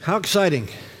How exciting.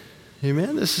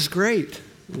 Amen. This is great.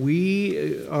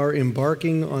 We are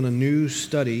embarking on a new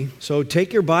study. So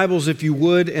take your Bibles, if you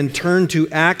would, and turn to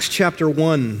Acts chapter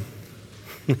 1.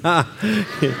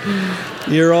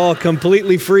 You're all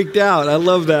completely freaked out. I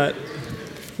love that.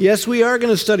 Yes, we are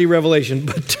going to study Revelation,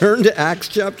 but turn to Acts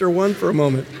chapter 1 for a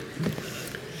moment.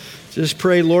 Just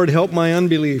pray, Lord, help my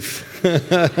unbelief.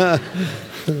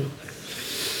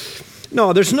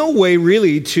 No, there's no way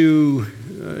really to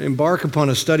embark upon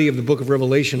a study of the book of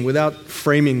Revelation without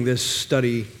framing this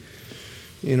study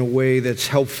in a way that's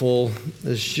helpful.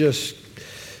 It's just,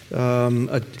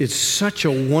 it's such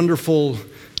a wonderful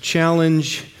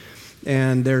challenge,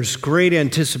 and there's great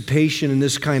anticipation in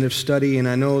this kind of study, and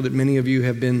I know that many of you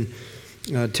have been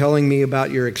telling me about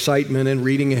your excitement and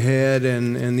reading ahead,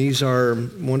 and these are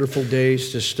wonderful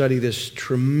days to study this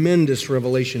tremendous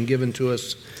revelation given to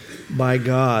us by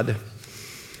God.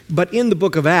 But in the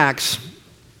book of Acts,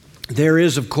 there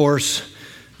is, of course,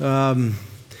 the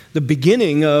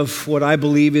beginning of what I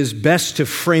believe is best to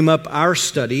frame up our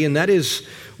study, and that is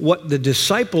what the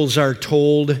disciples are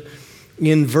told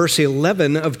in verse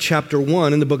 11 of chapter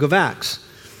 1 in the book of Acts.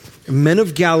 Men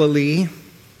of Galilee,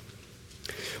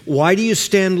 why do you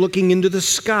stand looking into the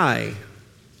sky?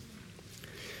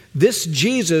 This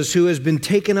Jesus who has been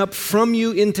taken up from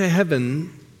you into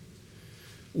heaven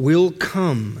will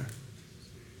come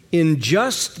in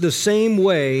just the same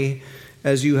way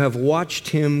as you have watched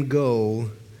him go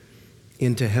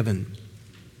into heaven.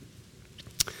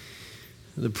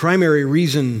 The primary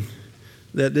reason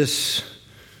that this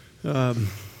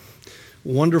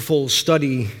wonderful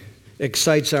study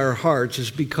excites our hearts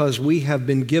is because we have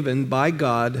been given by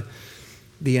God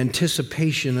the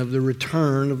anticipation of the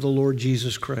return of the Lord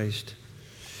Jesus Christ.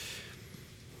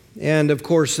 And of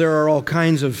course, there are all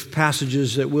kinds of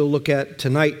passages that we'll look at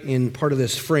tonight in part of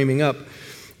this framing up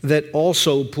that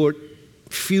also put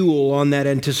fuel on that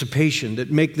anticipation,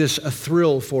 that make this a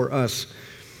thrill for us.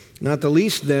 Not the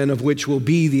least then of which will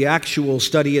be the actual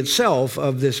study itself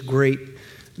of this great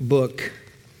book.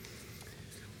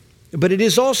 But it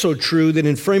is also true that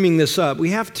in framing this up, we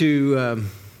have to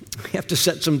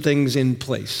set some things in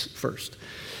place first.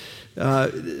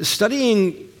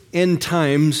 Studying end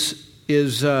times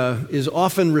is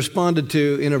often responded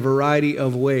to in a variety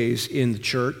of ways in the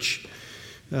church.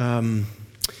 And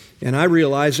I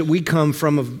realize that we come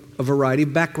from a variety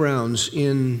of backgrounds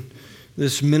in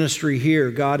this ministry here.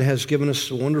 God has given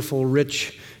us a wonderful,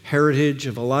 rich heritage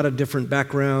of a lot of different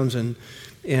backgrounds, and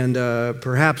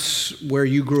perhaps where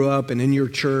you grew up and in your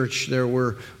church, there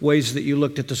were ways that you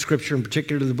looked at the Scripture, in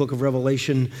particular the book of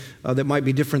Revelation, that might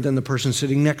be different than the person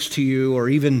sitting next to you, or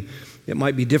even it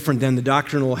might be different than the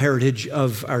doctrinal heritage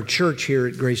of our church here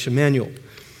at Grace Emmanuel.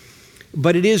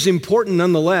 But it is important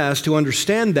nonetheless to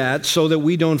understand that so that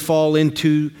we don't fall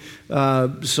into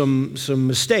some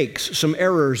mistakes, some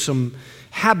errors, some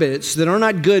habits that are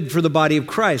not good for the body of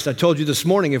Christ. I told you this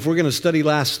morning, if we're going to study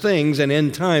last things and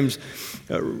end times,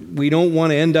 we don't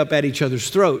want to end up at each other's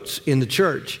throats in the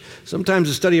church. Sometimes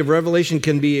the study of Revelation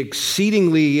can be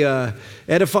exceedingly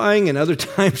edifying, and other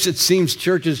times it seems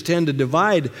churches tend to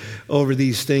divide over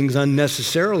these things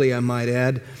unnecessarily, I might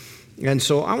add. And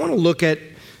so I want to look at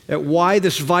why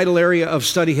this vital area of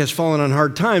study has fallen on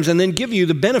hard times, and then give you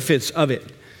the benefits of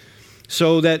it,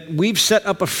 so that we've set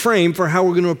up a frame for how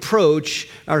we're going to approach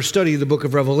our study of the book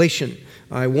of Revelation.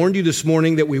 I warned you this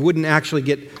morning that we wouldn't actually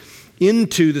get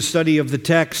into the study of the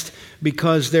text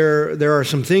because there are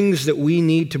some things that we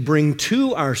need to bring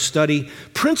to our study,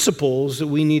 principles that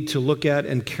we need to look at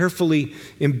and carefully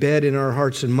embed in our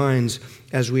hearts and minds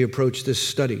as we approach this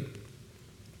study.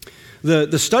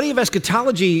 The study of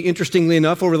eschatology, interestingly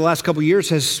enough, over the last couple of years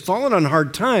has fallen on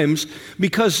hard times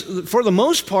because, for the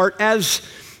most part, as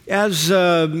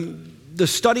the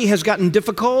study has gotten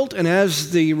difficult and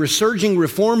as the resurging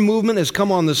reform movement has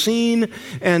come on the scene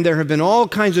and there have been all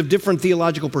kinds of different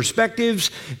theological perspectives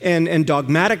and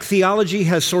dogmatic theology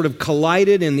has sort of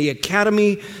collided in the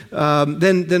academy,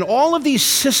 then all of these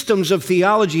systems of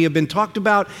theology have been talked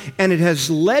about, and it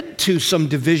has led to some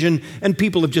division, and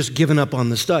people have just given up on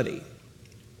the study.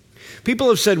 People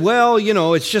have said, well,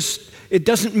 it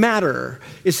doesn't matter.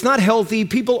 It's not healthy.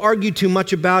 People argue too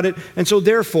much about it, and so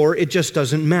therefore it just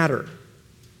doesn't matter.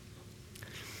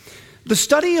 The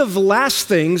study of last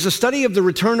things, the study of the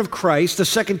return of Christ, the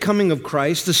second coming of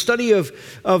Christ, the study of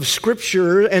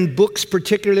Scripture and books,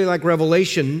 particularly like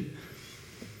Revelation,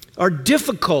 are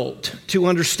difficult to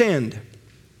understand.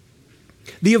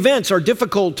 The events are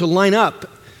difficult to line up.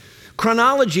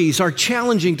 Chronologies are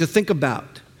challenging to think about.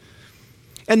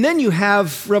 And then you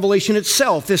have Revelation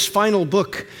itself, this final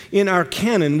book in our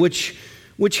canon, which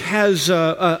which has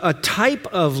a type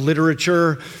of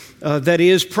literature that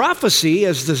is prophecy,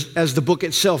 as the book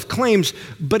itself claims,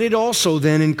 but it also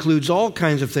then includes all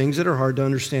kinds of things that are hard to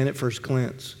understand at first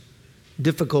glance.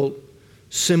 Difficult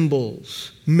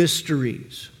symbols,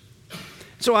 mysteries.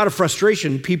 So out of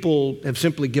frustration, people have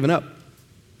simply given up.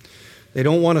 They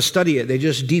don't want to study it. They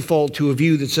just default to a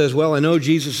view that says, well, I know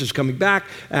Jesus is coming back.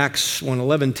 Acts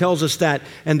 1:11 tells us that,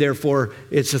 and therefore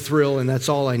it's a thrill, and that's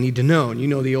all I need to know. And you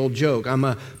know the old joke, I'm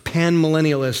a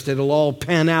pan-millennialist. It'll all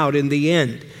pan out in the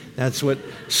end. That's what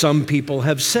some people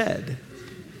have said.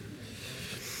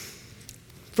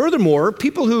 Furthermore,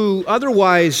 people who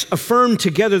otherwise affirm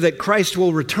together that Christ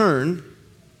will return,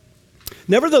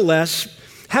 nevertheless,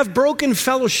 have broken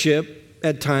fellowship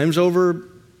at times over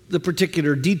the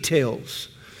particular details.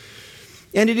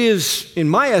 And it is, in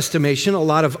my estimation, a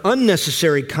lot of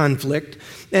unnecessary conflict,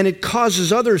 and it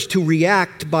causes others to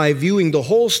react by viewing the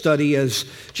whole study as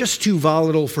just too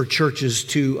volatile for churches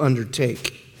to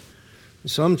undertake.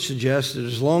 Some suggest that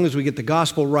as long as we get the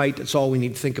gospel right, that's all we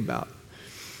need to think about.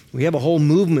 We have a whole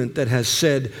movement that has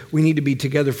said we need to be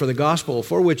together for the gospel,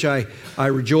 for which I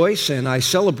rejoice and I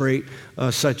celebrate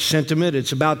such sentiment.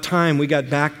 It's about time we got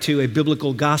back to a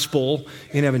biblical gospel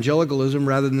in evangelicalism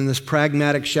rather than this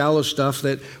pragmatic, shallow stuff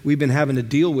that we've been having to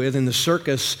deal with in the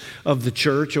circus of the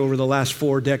church over the last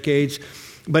 4 decades.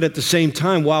 But at the same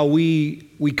time, while we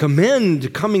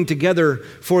commend coming together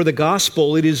for the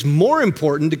gospel, it is more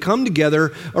important to come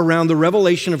together around the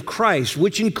revelation of Christ,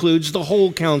 which includes the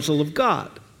whole counsel of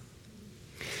God.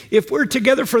 If we're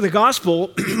together for the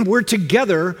gospel, we're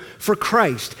together for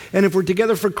Christ. And if we're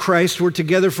together for Christ, we're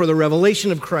together for the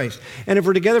revelation of Christ. And if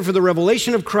we're together for the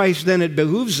revelation of Christ, then it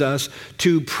behooves us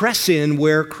to press in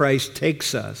where Christ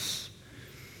takes us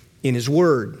in His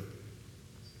Word.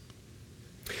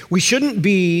 We shouldn't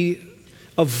be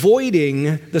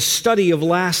avoiding the study of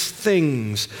last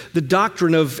things, the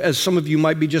doctrine of, as some of you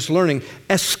might be just learning,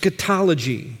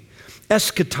 eschatology.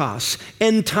 Eschatos,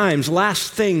 end times,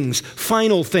 last things,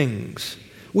 final things.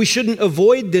 We shouldn't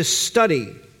avoid this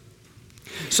study.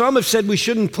 Some have said we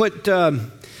shouldn't put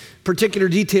particular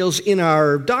details in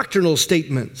our doctrinal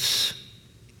statements.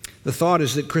 The thought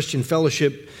is that Christian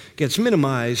fellowship gets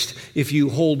minimized if you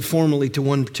hold formally to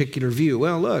one particular view.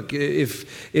 Well, look,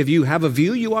 if you have a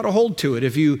view, you ought to hold to it.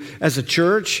 If you, as a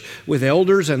church with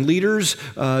elders and leaders,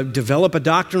 develop a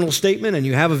doctrinal statement and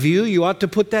you have a view, you ought to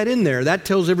put that in there. That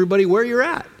tells everybody where you're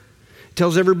at. It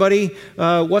tells everybody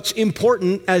what's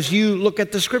important as you look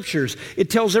at the Scriptures.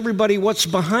 It tells everybody what's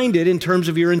behind it in terms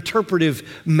of your interpretive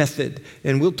method.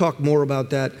 And we'll talk more about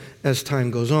that as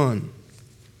time goes on.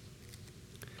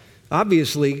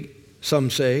 Obviously,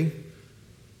 some say,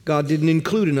 God didn't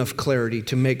include enough clarity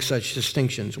to make such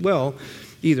distinctions. Well,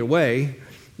 either way,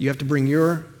 you have to bring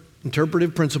your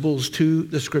interpretive principles to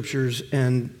the Scriptures,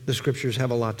 and the Scriptures have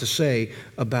a lot to say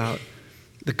about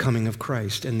the coming of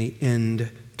Christ and the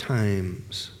end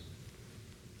times.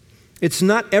 It's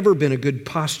not ever been a good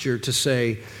posture to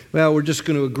say, well, we're just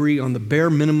going to agree on the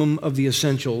bare minimum of the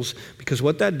essentials, because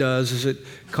what that does is it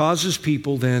causes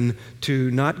people then to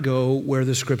not go where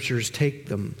the Scriptures take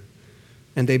them.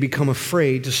 And they become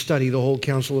afraid to study the whole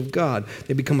counsel of God.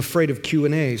 They become afraid of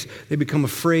Q&As. They become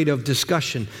afraid of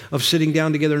discussion, of sitting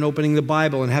down together and opening the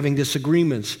Bible and having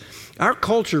disagreements. Our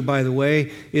culture, by the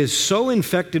way, is so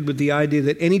infected with the idea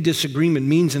that any disagreement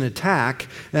means an attack.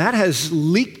 That has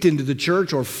leaked into the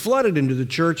church or flooded into the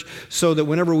church so that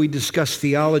whenever we discuss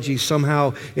theology,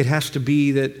 somehow it has to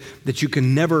be that you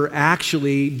can never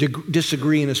actually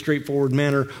disagree in a straightforward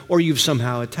manner, or you've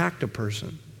somehow attacked a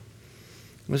person.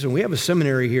 Listen, we have a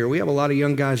seminary here. We have a lot of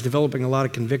young guys developing a lot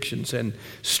of convictions and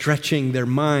stretching their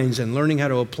minds and learning how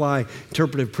to apply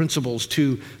interpretive principles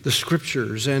to the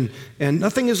Scriptures. And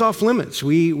nothing is off limits.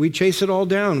 We chase it all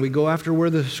down. We go after where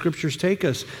the Scriptures take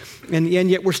us. And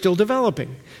yet we're still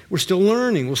developing. We're still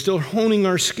learning. We're still honing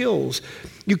our skills.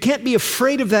 You can't be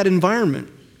afraid of that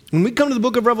environment. When we come to the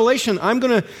book of Revelation, I'm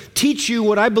going to teach you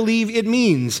what I believe it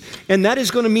means, and that is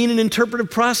going to mean an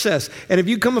interpretive process. And if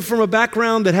you come from a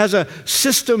background that has a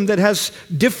system that has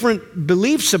different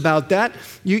beliefs about that,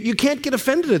 you can't get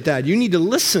offended at that. You need to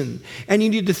listen, and you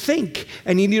need to think,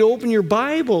 and you need to open your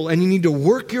Bible, and you need to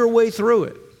work your way through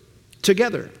it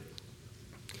together.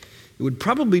 It would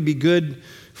probably be good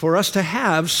for us to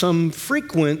have some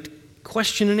frequent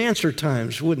question and answer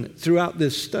times, wouldn't it, throughout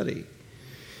this study?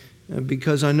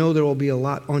 Because I know there will be a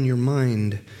lot on your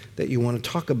mind that you want to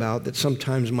talk about that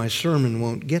sometimes my sermon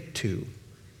won't get to.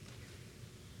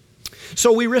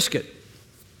 So we risk it.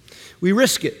 We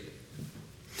risk it.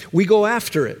 We go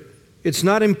after it. It's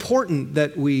not important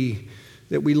that we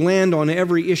that we land on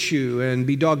every issue and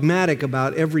be dogmatic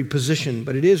about every position,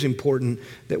 but it is important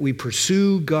that we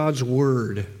pursue God's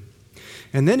Word.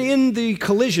 And then in the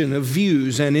collision of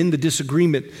views and in the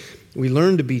disagreement, we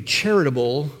learn to be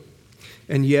charitable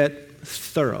and yet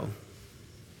thorough.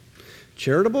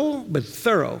 Charitable, but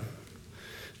thorough.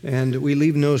 And we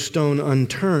leave no stone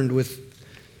unturned with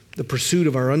the pursuit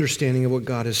of our understanding of what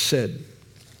God has said.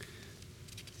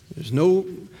 There's no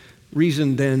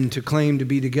reason then to claim to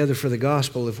be together for the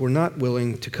gospel if we're not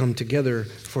willing to come together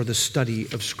for the study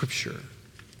of Scripture.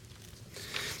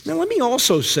 Now, let me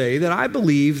also say that I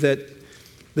believe that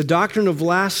the doctrine of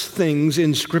last things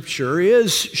in Scripture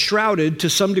is shrouded to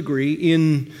some degree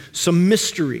in some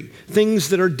mystery, things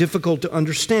that are difficult to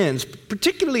understand,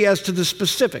 particularly as to the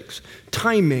specifics,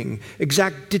 timing,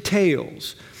 exact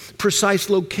details, precise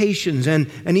locations, and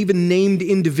even named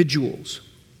individuals.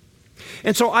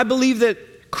 And so I believe that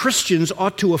Christians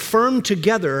ought to affirm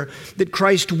together that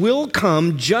Christ will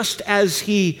come just as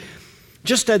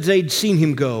they'd seen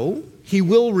him go. He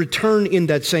will return in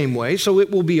that same way, so it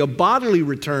will be a bodily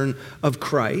return of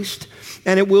Christ,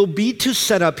 and it will be to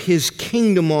set up his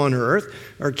kingdom on earth.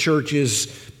 Our church is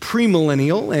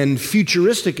premillennial and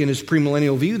futuristic in its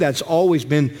premillennial view. That's always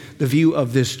been the view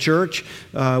of this church.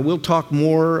 We'll talk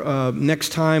more next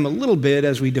time a little bit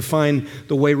as we define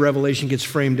the way Revelation gets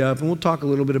framed up, and we'll talk a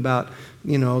little bit about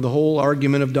the whole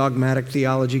argument of dogmatic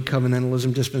theology,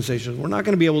 covenantalism, dispensation. We're not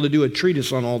going to be able to do a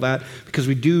treatise on all that because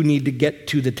we do need to get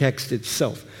to the text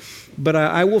itself. But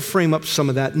I will frame up some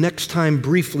of that next time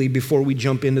briefly before we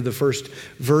jump into the first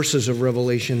verses of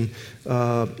Revelation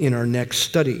in our next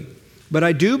study. But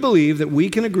I do believe that we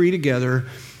can agree together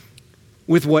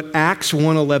with what Acts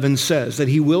 1:11 says, that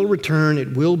he will return,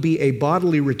 it will be a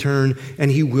bodily return, and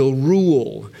he will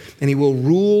rule. And he will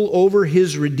rule over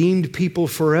his redeemed people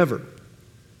forever.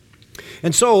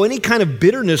 And so any kind of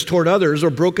bitterness toward others or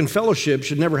broken fellowship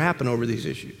should never happen over these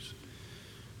issues.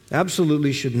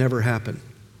 Absolutely should never happen.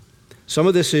 Some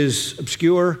of this is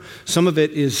obscure. Some of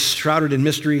it is shrouded in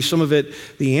mystery. Some of it,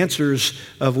 the answers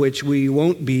of which we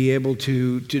won't be able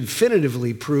to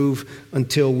definitively prove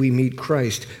until we meet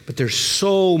Christ. But there's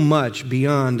so much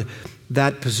beyond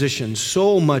that position,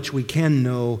 so much we can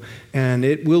know, and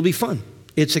it will be fun.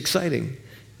 It's exciting.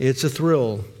 It's a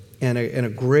thrill and a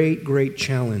great, great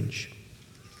challenge.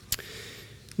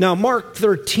 Now, Mark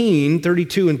 13,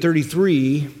 32 and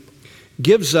 33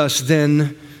 gives us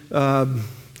then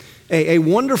a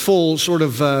wonderful sort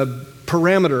of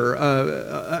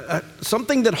parameter,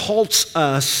 something that halts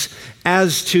us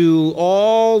as to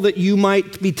all that you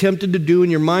might be tempted to do in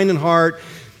your mind and heart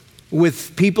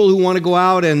with people who want to go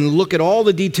out and look at all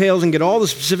the details and get all the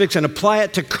specifics and apply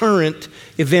it to current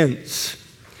events.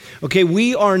 Okay,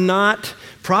 we are not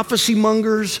prophecy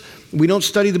mongers. We don't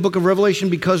study the book of Revelation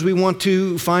because we want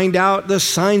to find out the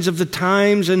signs of the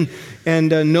times and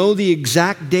know the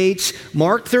exact dates.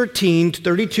 Mark 13,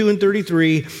 32 and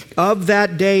 33, of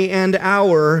that day and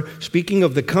hour, speaking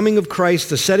of the coming of Christ,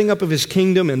 the setting up of his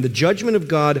kingdom and the judgment of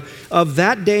God, of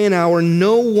that day and hour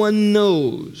no one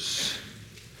knows,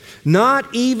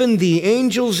 not even the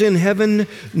angels in heaven,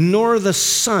 nor the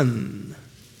Son,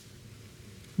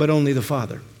 but only the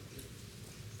Father.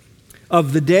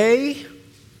 Of the day,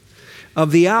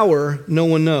 of the hour, no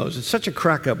one knows. It's such a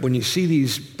crack up when you see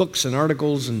these books and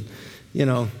articles and,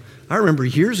 I remember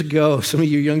years ago, some of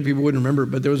you young people wouldn't remember,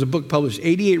 but there was a book published,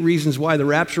 88 Reasons Why the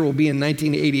Rapture Will Be in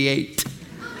 1988.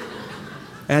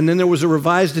 And then there was a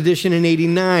revised edition in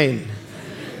 89.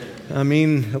 I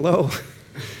mean, hello.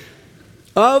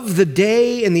 Of the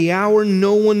day and the hour,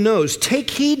 no one knows. Take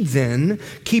heed then,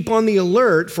 keep on the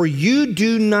alert, for you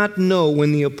do not know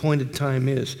when the appointed time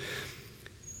is.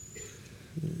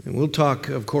 And we'll talk,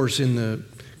 of course, in the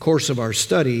course of our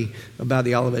study about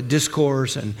the Olivet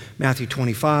Discourse and Matthew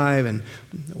 25 and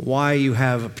why you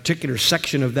have a particular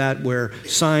section of that where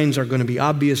signs are going to be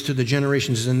obvious to the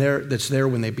generations that's there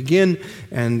when they begin.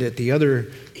 And at the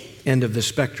other end of the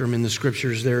spectrum in the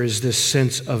Scriptures, there is this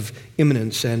sense of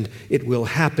imminence, and it will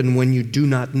happen when you do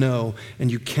not know,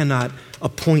 and you cannot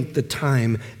appoint the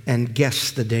time and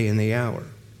guess the day and the hour.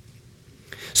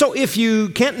 So if you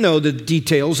can't know the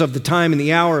details of the time and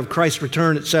the hour of Christ's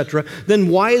return, etc., then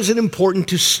why is it important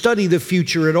to study the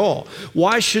future at all?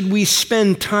 Why should we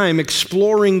spend time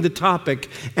exploring the topic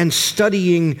and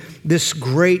studying this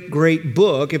great, great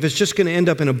book if it's just going to end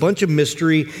up in a bunch of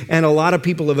mystery, and a lot of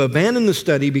people have abandoned the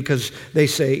study because they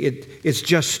say it's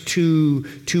just too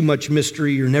much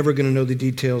mystery, you're never going to know the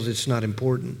details, it's not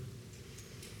important.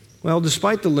 Well,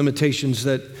 despite the limitations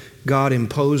that God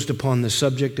imposed upon the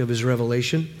subject of his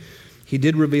revelation, he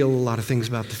did reveal a lot of things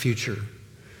about the future.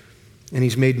 And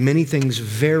he's made many things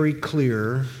very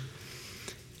clear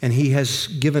and he has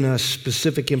given us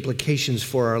specific implications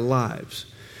for our lives.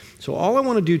 So all I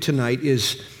want to do tonight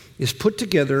is put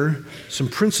together some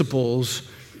principles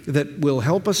that will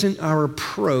help us in our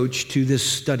approach to this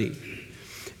study.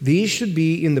 These should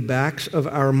be in the backs of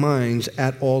our minds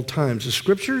at all times. The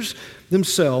scriptures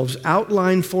themselves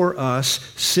outline for us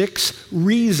 6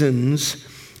 reasons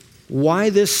why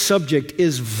this subject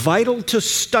is vital to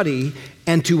study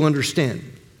and to understand.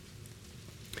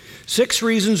 6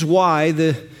 reasons why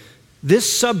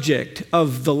this subject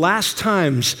of the last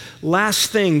times,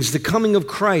 last things, the coming of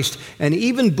Christ, and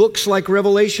even books like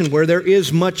Revelation where there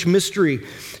is much mystery.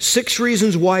 6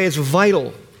 reasons why it's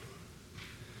vital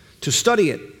to study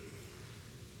it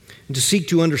and to seek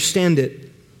to understand it.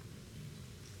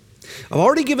 I've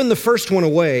already given the first one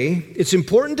away. It's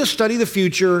important to study the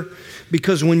future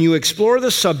because when you explore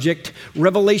the subject,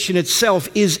 Revelation itself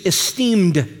is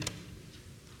esteemed.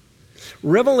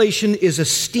 Revelation is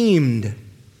esteemed.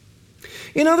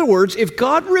 In other words, if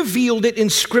God revealed it in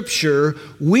Scripture,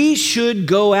 we should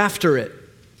go after it.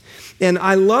 And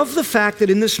I love the fact that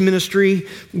in this ministry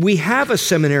we have a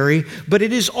seminary, but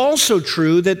it is also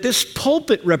true that this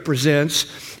pulpit represents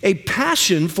a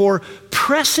passion for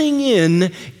pressing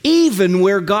in even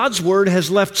where God's Word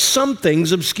has left some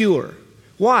things obscure.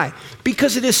 Why?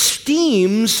 Because it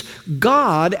esteems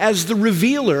God as the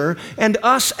revealer and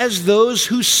us as those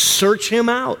who search Him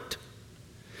out.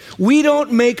 We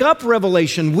don't make up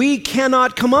revelation. We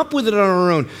cannot come up with it on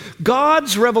our own.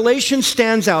 God's revelation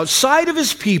stands outside of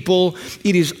His people.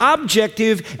 It is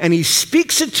objective, and He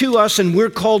speaks it to us, and we're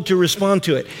called to respond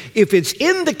to it. If it's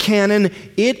in the canon,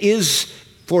 it is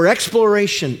for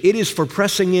exploration. It is for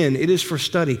pressing in. It is for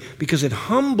study, because it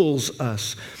humbles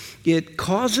us. It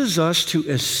causes us to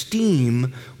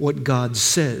esteem what God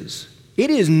says. It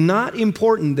is not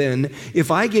important then if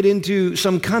I get into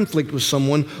some conflict with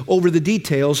someone over the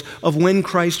details of when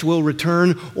Christ will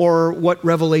return or what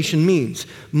Revelation means.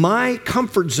 My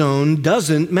comfort zone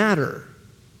doesn't matter.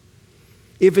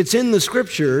 If it's in the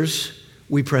Scriptures,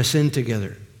 we press in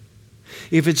together.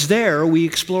 If it's there, we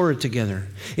explore it together.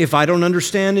 If I don't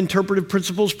understand interpretive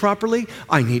principles properly,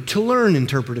 I need to learn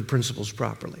interpretive principles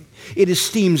properly. It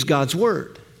esteems God's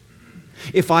Word.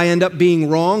 If I end up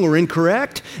being wrong or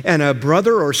incorrect, and a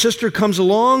brother or sister comes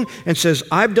along and says,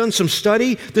 I've done some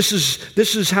study, this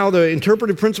is how the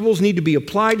interpretive principles need to be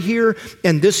applied here,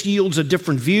 and this yields a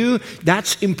different view,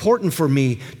 that's important for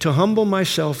me to humble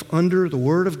myself under the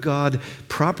Word of God,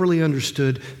 properly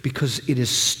understood, because it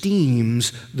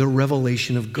esteems the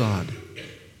revelation of God.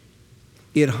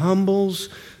 It humbles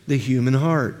the human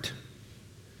heart.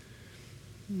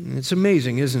 It's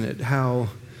amazing, isn't it, how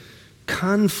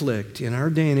conflict in our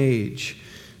day and age,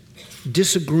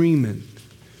 disagreement,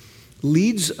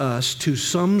 leads us to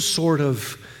some sort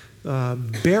of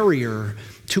barrier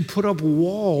to put up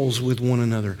walls with one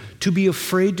another, to be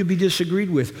afraid to be disagreed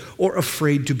with or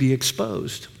afraid to be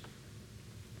exposed.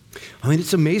 I mean,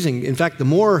 it's amazing. In fact, the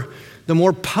more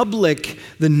public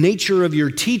the nature of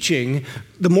your teaching,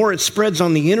 the more it spreads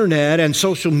on the internet and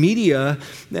social media.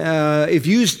 If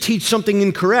you teach something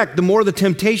incorrect, the more the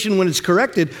temptation when it's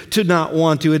corrected to not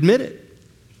want to admit it.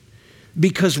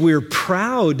 Because we're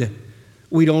proud.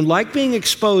 We don't like being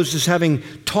exposed as having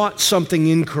taught something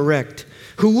incorrect.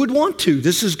 Who would want to?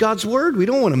 This is God's Word. We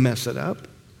don't want to mess it up.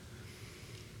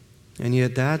 And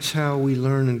yet that's how we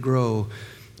learn and grow.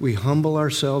 We humble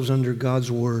ourselves under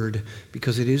God's Word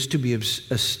because it is to be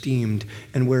esteemed.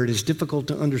 And where it is difficult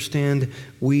to understand,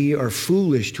 we are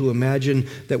foolish to imagine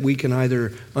that we can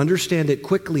either understand it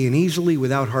quickly and easily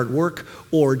without hard work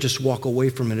or just walk away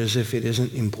from it as if it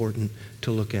isn't important to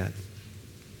look at.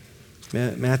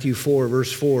 Matthew 4,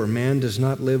 verse 4, man does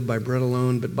not live by bread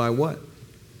alone, but by what?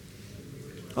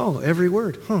 Oh, every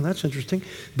word. Oh, that's interesting.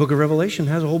 The book of Revelation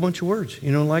has a whole bunch of words.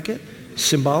 You don't like it?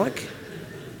 Symbolic?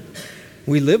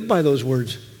 We live by those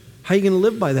words. How are you going to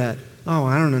live by that? Oh,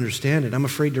 I don't understand it. I'm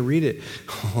afraid to read it.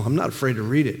 Oh, I'm not afraid to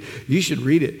read it. You should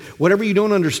read it. Whatever you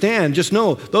don't understand, just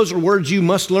know those are words you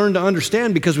must learn to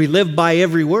understand because we live by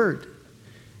every word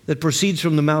that proceeds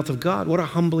from the mouth of God. What a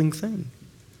humbling thing.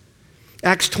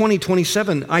 Acts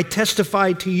 20:27, I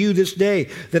testify to you this day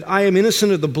that I am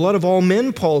innocent of the blood of all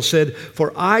men, Paul said,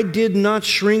 for I did not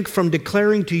shrink from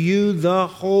declaring to you the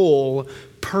whole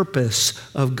purpose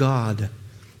of God.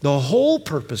 The whole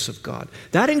purpose of God.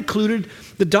 That included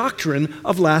the doctrine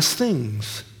of last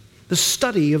things, the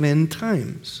study of end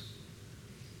times.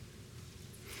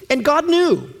 And God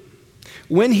knew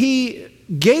when He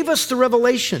gave us the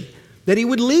revelation that He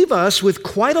would leave us with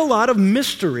quite a lot of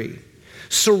mystery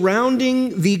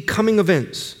surrounding the coming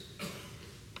events.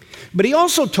 But He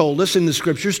also told us in the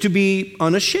Scriptures to be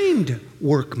unashamed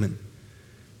workmen.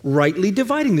 rightly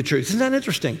dividing the truth. Isn't that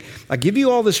interesting? I give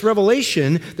you all this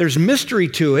revelation. There's mystery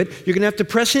to it. You're going to have to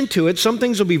press into it. Some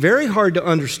things will be very hard to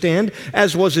understand,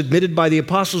 as was admitted by the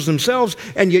apostles themselves,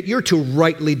 and yet you're to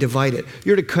rightly divide it.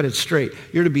 You're to cut it straight.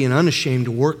 You're to be an unashamed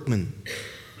workman.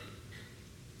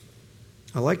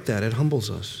 I like that. It humbles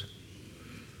us.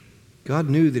 God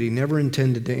knew that he never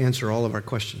intended to answer all of our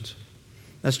questions.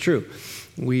 That's true.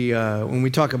 When we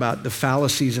talk about the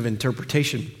fallacies of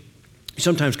interpretation, we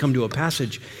sometimes come to a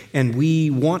passage and we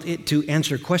want it to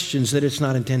answer questions that it's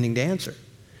not intending to answer.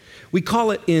 We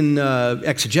call it in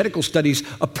exegetical studies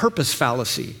a purpose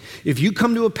fallacy. If you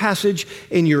come to a passage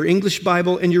in your English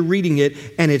Bible and you're reading it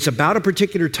and it's about a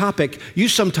particular topic, you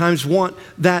sometimes want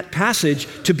that passage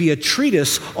to be a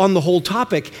treatise on the whole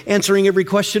topic, answering every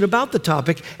question about the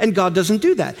topic, and God doesn't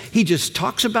do that. He just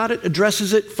talks about it,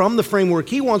 addresses it from the framework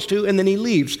he wants to, and then he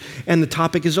leaves, and the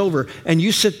topic is over. And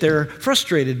you sit there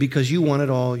frustrated because you wanted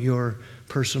all your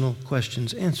personal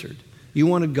questions answered. You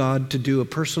wanted God to do a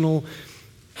personal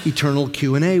eternal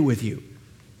Q&A with you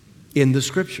in the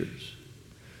Scriptures.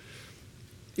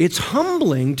 It's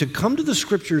humbling to come to the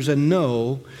Scriptures and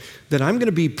know that I'm going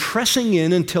to be pressing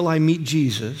in until I meet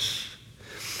Jesus.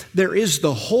 There is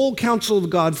the whole counsel of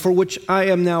God for which I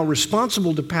am now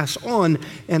responsible to pass on,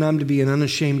 and I'm to be an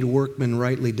unashamed workman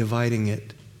rightly dividing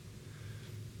it.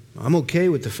 I'm okay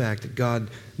with the fact that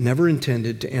God never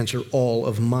intended to answer all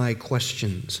of my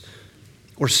questions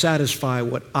or satisfy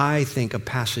what I think a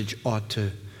passage ought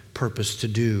to purpose to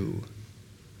do.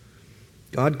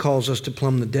 God calls us to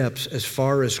plumb the depths as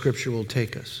far as Scripture will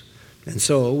take us. And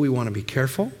so we want to be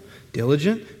careful,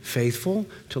 diligent, faithful,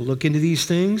 to look into these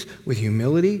things with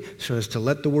humility so as to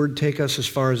let the Word take us as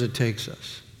far as it takes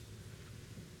us.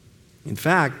 In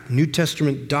fact, New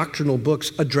Testament doctrinal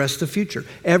books address the future.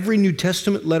 Every New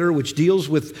Testament letter which deals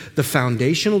with the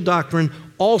foundational doctrine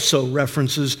also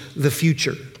references the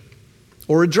future,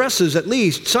 or addresses at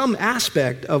least some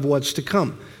aspect of what's to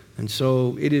come. And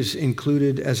so it is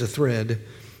included as a thread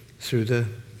through the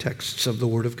texts of the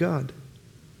Word of God.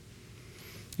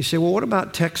 You say, well, what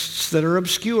about texts that are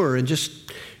obscure and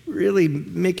just really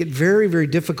make it very, very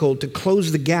difficult to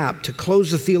close the gap, to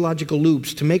close the theological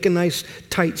loops, to make a nice,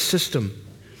 tight system?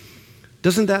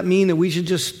 Doesn't that mean that we should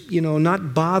just,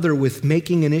 not bother with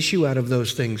making an issue out of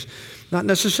those things? Not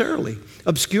necessarily.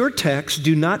 Obscure texts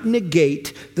do not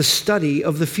negate the study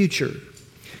of the future.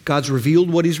 God's revealed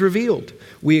what he's revealed.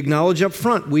 We acknowledge up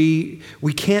front, we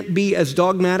can't be as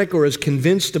dogmatic or as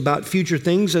convinced about future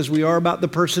things as we are about the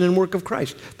person and work of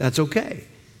Christ. That's okay.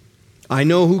 I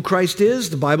know who Christ is.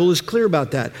 The Bible is clear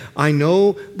about that. I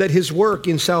know that his work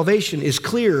in salvation is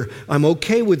clear. I'm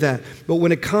okay with that. But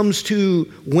when it comes to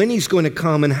when he's going to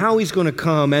come and how he's going to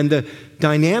come and the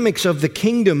dynamics of the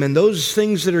kingdom and those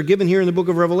things that are given here in the book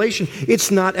of Revelation,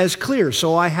 it's not as clear.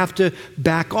 So I have to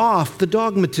back off the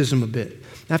dogmatism a bit.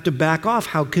 I have to back off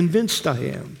how convinced I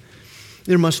am.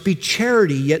 There must be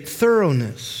charity, yet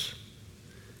thoroughness.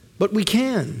 But we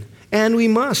can, and we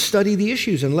must study the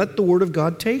issues and let the Word of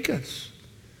God take us.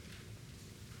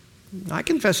 I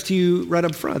confess to you right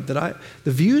up front that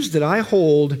the views that I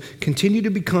hold continue to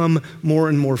become more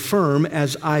and more firm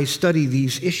as I study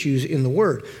these issues in the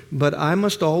Word. But I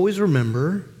must always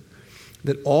remember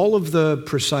that all of the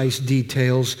precise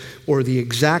details or the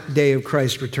exact day of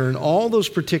Christ's return, all those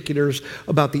particulars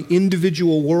about the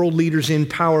individual world leaders in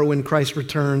power when Christ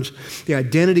returns, the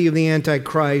identity of the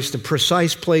Antichrist, the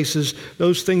precise places,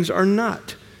 those things are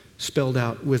not spelled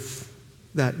out with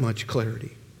that much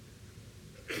clarity.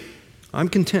 I'm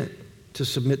content to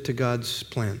submit to God's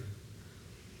plan.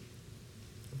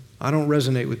 I don't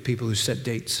resonate with people who set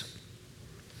dates.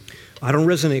 I don't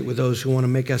resonate with those who want to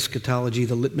make eschatology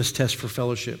the litmus test for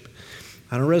fellowship.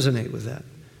 I don't resonate with that.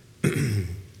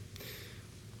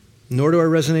 Nor do I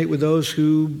resonate with those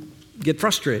who get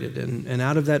frustrated, and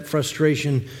out of that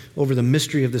frustration over the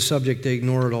mystery of the subject, they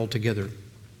ignore it altogether.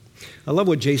 I love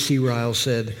what J.C. Ryle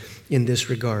said in this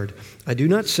regard. I do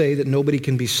not say that nobody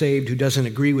can be saved who doesn't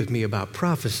agree with me about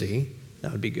prophecy.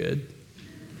 That would be good.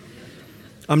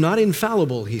 I'm not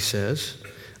infallible, he says.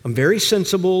 I'm very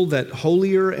sensible that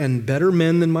holier and better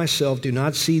men than myself do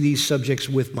not see these subjects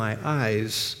with my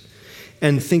eyes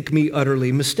and think me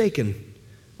utterly mistaken.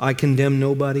 I condemn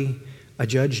nobody. I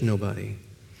judge nobody.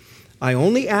 I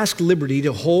only ask liberty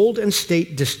to hold and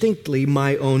state distinctly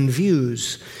my own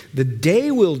views. The day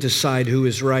will decide who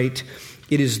is right.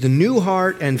 It is the new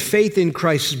heart and faith in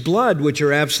Christ's blood which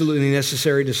are absolutely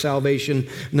necessary to salvation.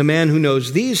 And the man who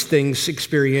knows these things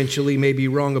experientially may be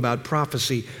wrong about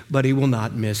prophecy, but he will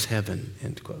not miss heaven.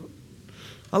 End quote.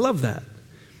 I love that.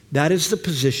 That is the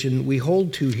position we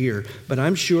hold to here. But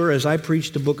I'm sure as I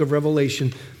preach the book of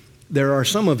Revelation, There are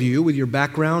some of you with your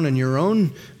background and your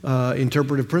own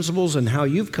interpretive principles and how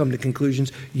you've come to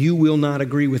conclusions, you will not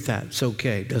agree with that. It's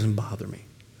okay. It doesn't bother me.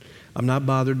 I'm not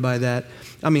bothered by that.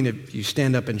 I mean, if you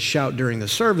stand up and shout during the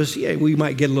service, yeah, we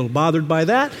might get a little bothered by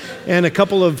that. And a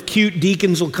couple of cute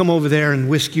deacons will come over there and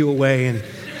whisk you away and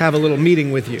have a little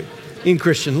meeting with you. In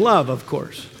Christian love, of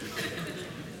course.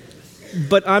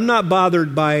 But I'm not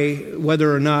bothered by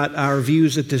whether or not our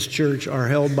views at this church are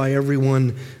held by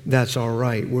everyone. That's all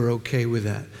right. We're okay with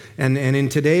that. And in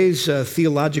today's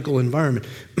theological environment,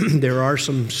 there are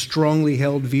some strongly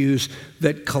held views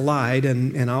that collide,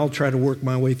 and I'll try to work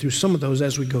my way through some of those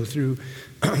as we go through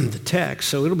the text.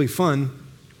 So it'll be fun.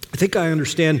 I think I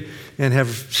understand and have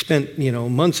spent,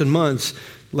 months and months,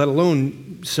 let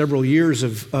alone several years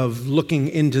of looking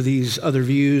into these other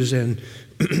views and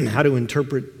how to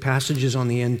interpret passages on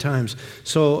the end times.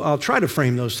 So I'll try to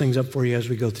frame those things up for you as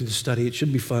we go through the study. It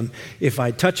should be fun. If I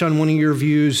touch on one of your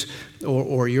views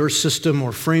or your system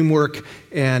or framework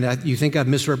and you think I've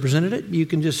misrepresented it, you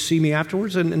can just see me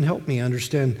afterwards and help me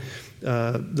understand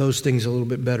those things a little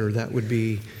bit better. That would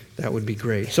be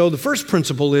great. So the first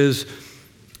principle is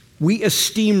we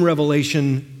esteem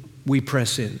revelation, we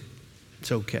press in.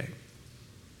 It's okay.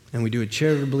 And we do it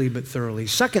charitably but thoroughly.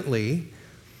 Secondly,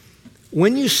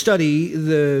 when you study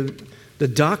the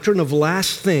doctrine of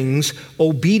last things,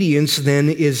 obedience then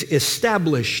is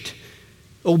established.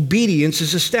 Obedience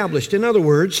is established. In other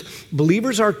words,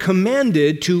 believers are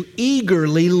commanded to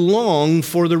eagerly long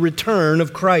for the return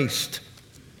of Christ.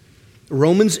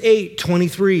 Romans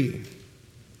 8:23.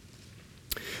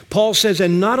 Paul says,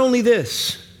 and not only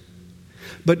this,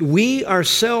 but we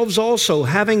ourselves also,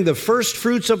 having the first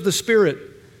fruits of the Spirit,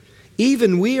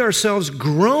 even we ourselves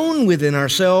groan within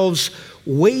ourselves,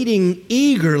 waiting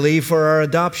eagerly for our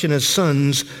adoption as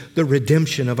sons, the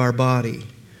redemption of our body.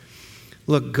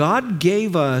 Look, God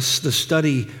gave us the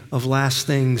study of last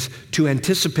things to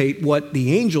anticipate what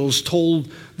the angels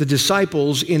told the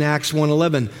disciples in Acts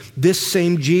 1:11. This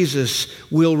same Jesus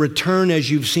will return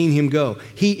as you've seen him go.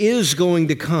 He is going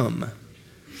to come.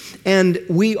 And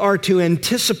we are to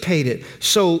anticipate it.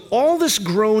 So all this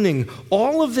groaning,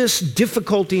 all of this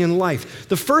difficulty in life,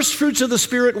 the first fruits of the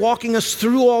Spirit walking us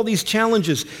through all these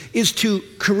challenges is to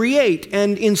create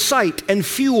and incite and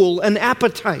fuel an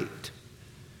appetite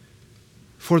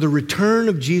for the return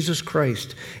of Jesus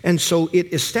Christ. And so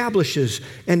it establishes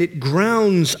and it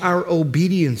grounds our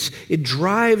obedience. It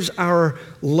drives our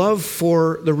love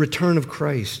for the return of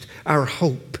Christ, our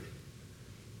hope.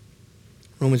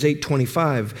 Romans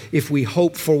 8:25, if we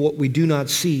hope for what we do not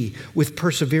see, with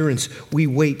perseverance we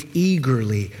wait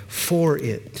eagerly for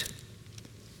it.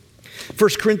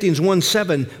 1 Corinthians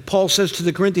 1:7, Paul says to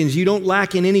the Corinthians, you don't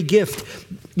lack in any gift.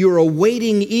 You're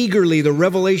awaiting eagerly the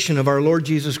revelation of our Lord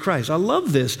Jesus Christ. I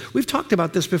love this. We've talked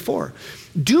about this before.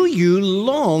 Do you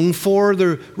long for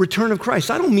the return of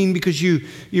Christ? I don't mean because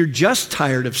you're just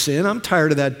tired of sin. I'm tired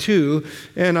of that too.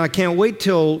 And I can't wait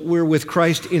till we're with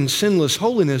Christ in sinless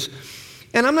holiness.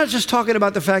 And I'm not just talking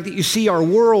about the fact that you see our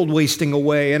world wasting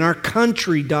away and our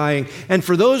country dying, and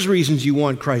for those reasons you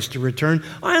want Christ to return.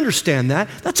 I understand that.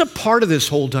 That's a part of this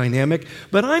whole dynamic.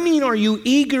 But I mean, are you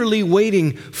eagerly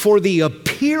waiting for the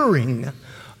appearing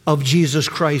of Jesus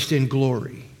Christ in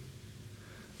glory?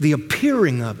 The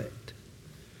appearing of it.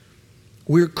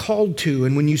 We're called to,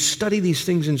 and when you study these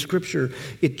things in Scripture,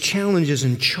 it challenges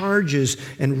and charges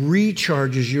and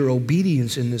recharges your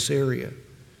obedience in this area.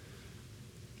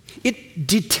 It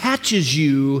detaches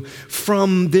you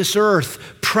from this earth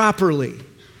properly.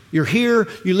 You're here,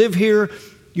 you live here,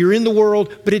 you're in the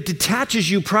world, but it detaches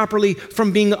you properly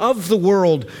from being of the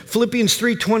world. Philippians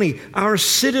 3:20, our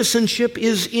citizenship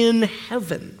is in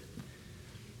heaven.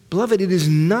 Beloved, it is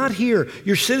not here.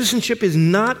 Your citizenship is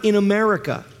not in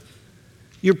America.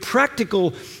 Your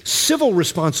practical civil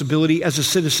responsibility as a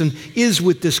citizen is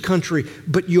with this country,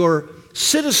 but your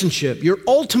citizenship, your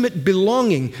ultimate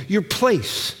belonging, your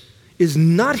place is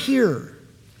not here.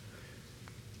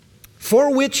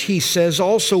 For which, he says,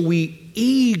 also we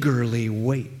eagerly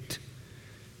wait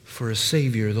for a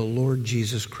Savior, the Lord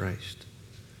Jesus Christ.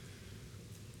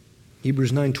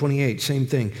 Hebrews 9:28, same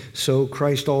thing. So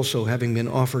Christ also, having been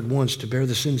offered once to bear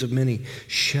the sins of many,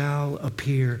 shall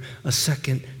appear a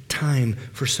second time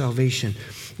for salvation,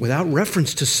 without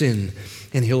reference to sin,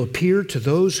 and he'll appear to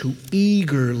those who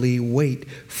eagerly wait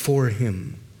for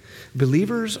him.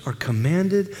 Believers are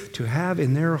commanded to have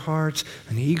in their hearts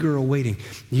an eager awaiting.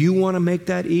 You want to make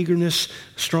that eagerness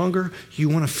stronger? You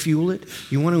want to fuel it?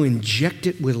 You want to inject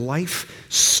it with life?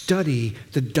 Study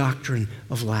the doctrine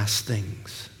of last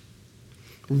things.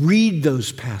 Read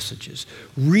those passages.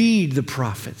 Read the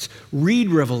prophets. Read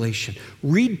Revelation.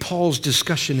 Read Paul's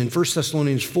discussion in 1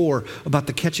 Thessalonians 4 about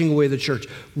the catching away of the church.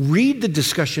 Read the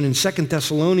discussion in 2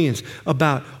 Thessalonians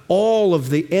about all of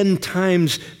the end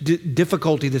times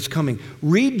difficulty that's coming.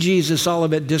 Read Jesus'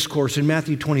 Olivet Discourse in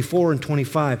Matthew 24 and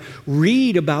 25.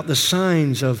 Read about the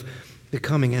signs of the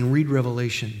coming, and read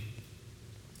Revelation.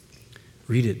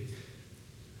 Read it.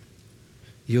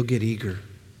 You'll get eager.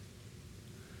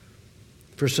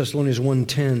 1 Thessalonians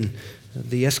 1:10,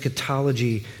 the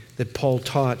eschatology that Paul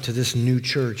taught to this new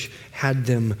church had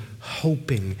them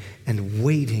hoping and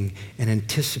waiting and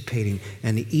anticipating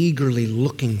and eagerly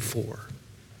looking for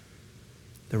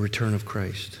the return of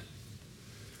Christ.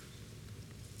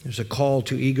 There's a call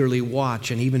to eagerly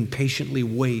watch and even patiently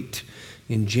wait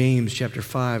in James chapter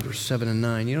 5, verse 7 and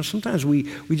 9. You know, sometimes we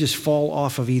just fall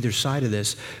off of either side of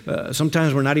this.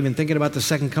 Sometimes we're not even thinking about the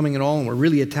second coming at all, and we're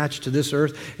really attached to this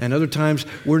earth. And other times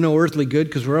we're no earthly good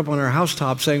because we're up on our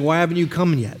housetop saying, why haven't you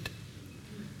come yet?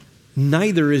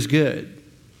 Neither is good.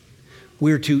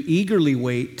 We're to eagerly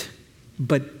wait,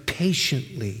 but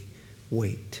patiently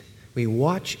wait. We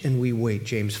watch and we wait,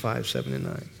 James 5, 7 and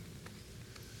 9.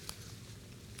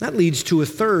 That leads to a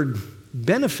third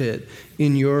benefit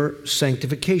in your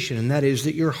sanctification, and that is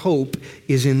that your hope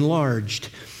is enlarged.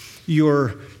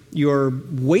 Your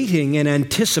waiting and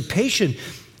anticipation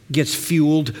gets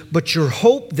fueled, but your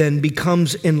hope then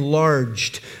becomes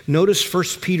enlarged. Notice 1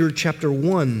 Peter chapter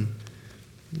 1,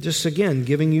 just again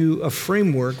giving you a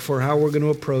framework for how we're going to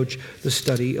approach the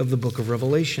study of the book of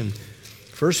Revelation.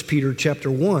 1 Peter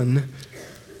chapter 1,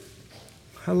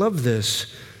 I love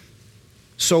this.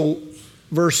 So,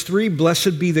 verse 3,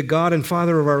 blessed be the God and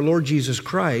Father of our Lord Jesus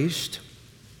Christ,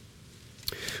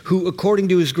 who according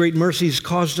to his great mercies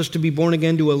caused us to be born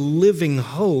again to a living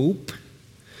hope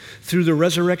through the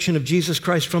resurrection of Jesus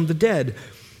Christ from the dead,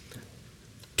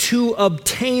 to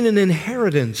obtain an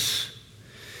inheritance.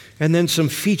 And then some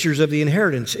features of the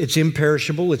inheritance. It's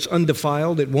imperishable, it's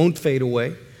undefiled, it won't fade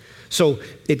away. So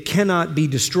it cannot be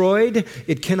destroyed,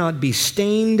 it cannot be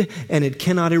stained, and it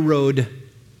cannot erode.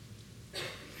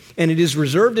 And it is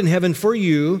reserved in heaven for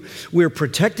you. We're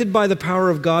protected by the power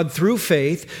of God through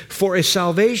faith for a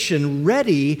salvation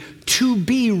ready to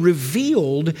be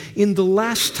revealed in the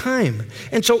last time.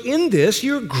 And so in this,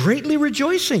 you're greatly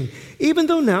rejoicing, even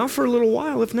though now for a little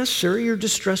while, if necessary, you're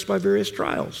distressed by various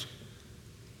trials.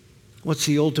 What's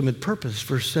the ultimate purpose?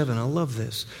 Verse 7, I love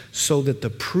this. So that the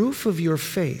proof of your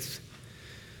faith,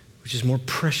 which is more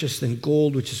precious than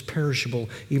gold, which is perishable,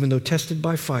 even though tested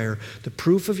by fire, the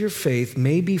proof of your faith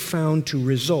may be found to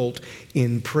result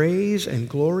in praise and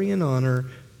glory and honor,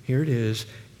 here it is,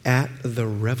 at the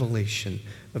revelation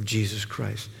of Jesus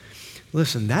Christ.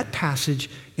 Listen, that passage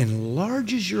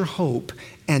enlarges your hope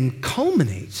and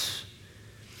culminates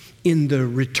in the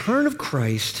return of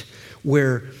Christ,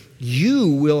 where you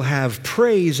will have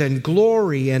praise and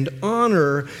glory and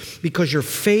honor because your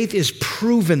faith is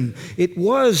proven. It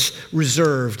was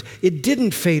reserved. It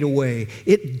didn't fade away.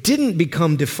 It didn't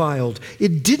become defiled.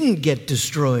 It didn't get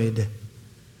destroyed.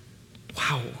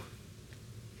 Wow.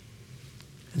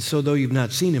 And so though you've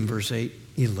not seen him, verse 8,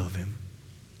 you love him.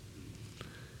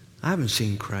 I haven't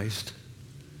seen Christ,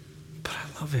 but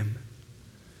I love him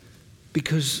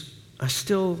because I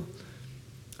still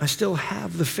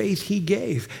have the faith he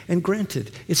gave. And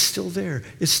granted, it's still there.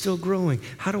 It's still growing.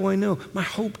 How do I know? My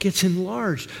hope gets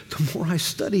enlarged. The more I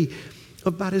study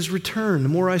about his return, the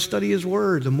more I study his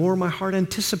word, the more my heart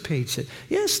anticipates it.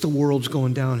 Yes, the world's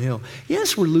going downhill.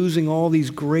 Yes, we're losing all these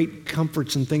great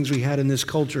comforts and things we had in this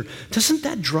culture. Doesn't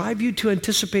that drive you to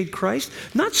anticipate Christ?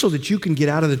 Not so that you can get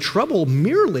out of the trouble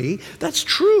merely. That's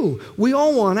true. We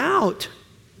all want out.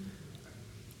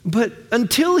 But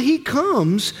until he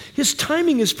comes, his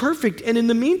timing is perfect. And in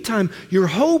the meantime, your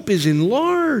hope is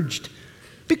enlarged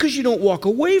because you don't walk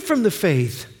away from the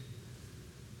faith.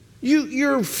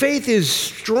 Your faith is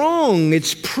strong.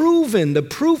 It's proven. The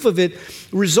proof of it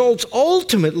results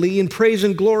ultimately in praise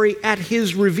and glory at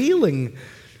his revealing.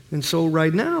 And so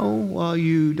right now, while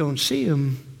you don't see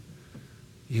him,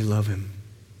 you love him.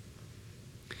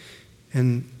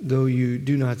 And though you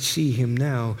do not see him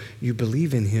now, you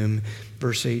believe in him.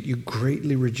 Verse 8, you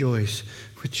greatly rejoice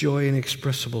with joy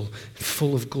inexpressible,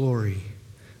 full of glory.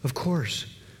 Of course,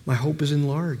 my hope is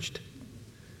enlarged.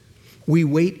 We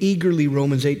wait eagerly,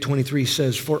 Romans 8:23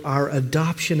 says, for our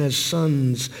adoption as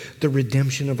sons, the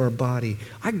redemption of our body.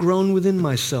 I groan within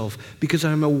myself because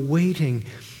I'm awaiting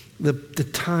the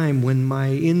time when my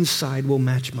inside will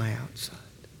match my outside.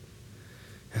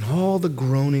 And all the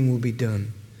groaning will be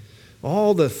done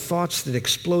All the thoughts that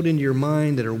explode into your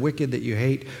mind that are wicked, that you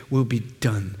hate, will be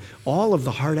done. All of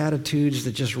the hard attitudes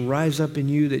that just rise up in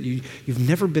you that you've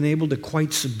never been able to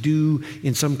quite subdue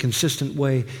in some consistent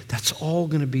way, that's all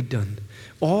going to be done.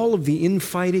 All of the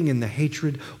infighting and the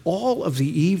hatred, all of the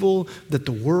evil that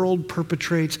the world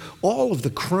perpetrates, all of the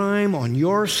crime on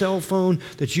your cell phone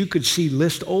that you could see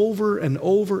list over and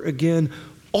over again,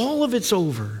 all of it's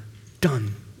over,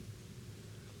 done.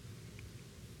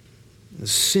 The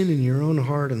sin in your own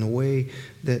heart and the way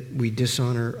that we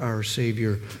dishonor our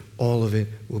Savior, all of it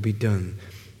will be done.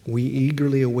 We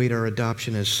eagerly await our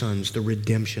adoption as sons, the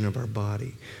redemption of our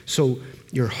body. So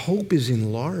your hope is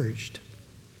enlarged.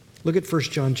 Look at 1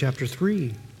 John chapter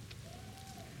 3.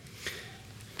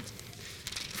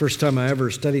 First time I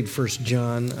ever studied 1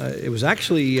 John, it was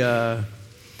actually, I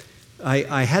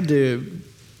had to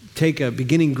take a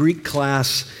beginning Greek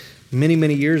class many,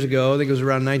 many years ago. I think it was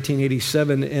around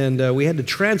 1987, and we had to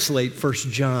translate 1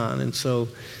 John. And so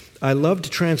I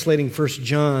loved translating 1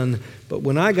 John, but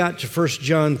when I got to 1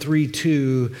 John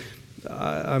 3:2,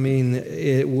 I mean,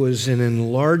 it was an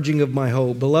enlarging of my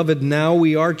hope. Beloved, now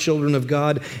we are children of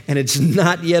God, and it's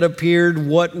not yet appeared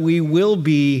what we will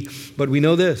be, but we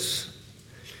know this,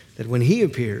 that when He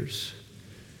appears,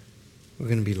 we're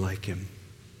going to be like Him.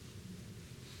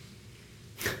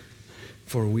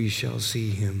 For we shall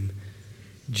see Him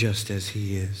just as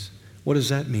He is. What does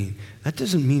that mean? That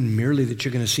doesn't mean merely that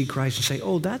you're going to see Christ and say,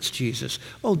 oh, that's Jesus.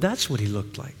 Oh, that's what He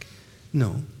looked like.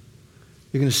 No.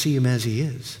 You're going to see Him as He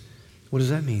is. What does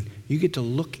that mean? You get to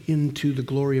look into the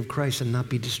glory of Christ and not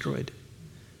be destroyed.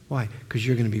 Why? Because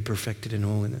you're going to be perfected in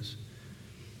holiness.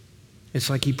 It's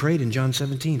like He prayed in John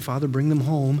 17, Father, bring them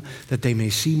home that they may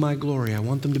see my glory. I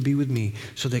want them to be with me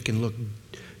so they can look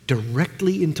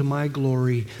directly into my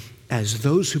glory as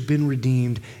those who've been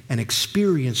redeemed and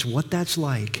experience what that's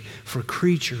like for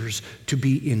creatures to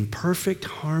be in perfect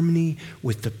harmony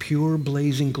with the pure,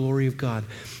 blazing glory of God.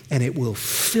 And it will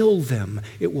fill them.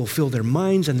 It will fill their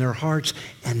minds and their hearts,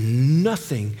 and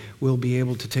nothing will be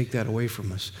able to take that away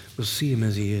from us. We'll see Him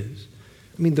as He is.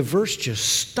 I mean, the verse just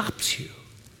stops you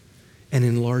and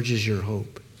enlarges your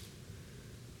hope.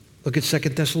 Look at 2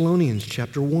 Thessalonians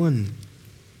chapter 1.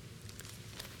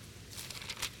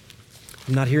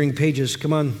 I'm not hearing pages.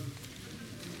 Come on.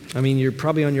 I mean, you're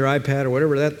probably on your iPad or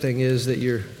whatever that thing is that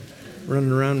you're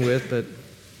running around with, but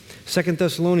 2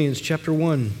 Thessalonians chapter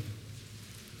 1.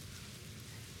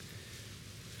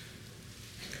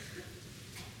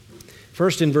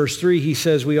 First, in verse 3, he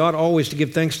says, we ought always to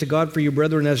give thanks to God for you,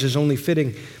 brethren, as is only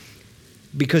fitting,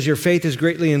 because your faith is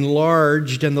greatly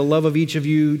enlarged and the love of each of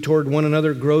you toward one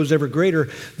another grows ever greater.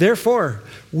 Therefore,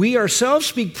 we ourselves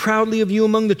speak proudly of you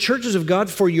among the churches of God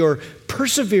for your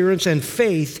perseverance and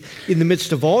faith in the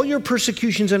midst of all your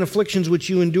persecutions and afflictions which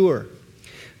you endure.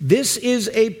 This is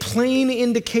a plain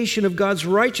indication of God's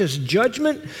righteous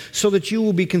judgment, so that you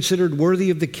will be considered worthy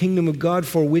of the kingdom of God,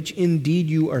 for which indeed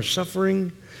you are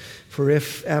suffering. For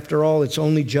if, after all, it's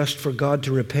only just for God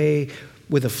to repay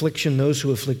with affliction those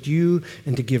who afflict you,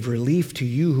 and to give relief to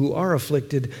you who are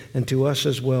afflicted, and to us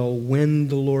as well, when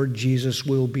the Lord Jesus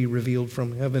will be revealed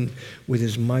from heaven with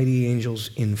His mighty angels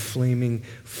in flaming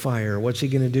fire. What's He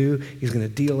going to do? He's going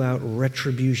to deal out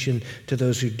retribution to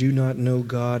those who do not know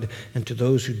God and to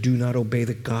those who do not obey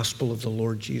the gospel of the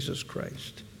Lord Jesus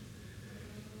Christ.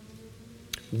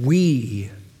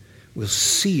 We will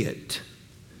see it.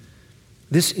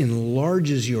 This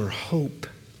enlarges your hope,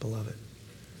 beloved.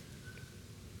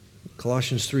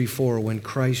 Colossians 3:4, when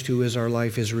Christ, who is our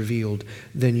life, is revealed,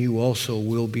 then you also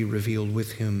will be revealed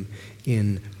with Him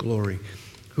in glory.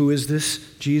 Who is this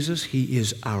Jesus? He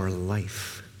is our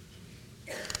life.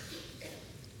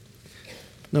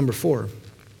 Number 4,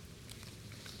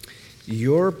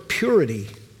 your purity,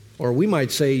 or we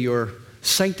might say your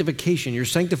sanctification, your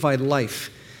sanctified life,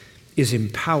 is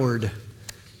empowered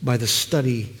by the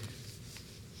study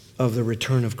of the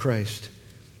return of Christ.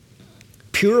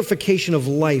 Purification of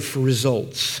life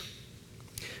results.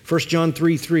 1 John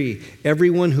 3:3,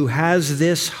 everyone who has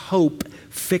this hope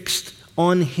fixed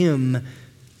on Him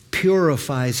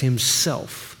purifies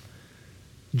himself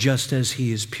just as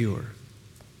He is pure.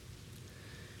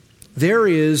 There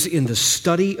is, in the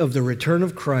study of the return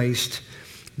of Christ,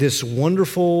 this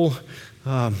wonderful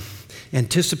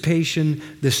anticipation,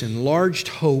 this enlarged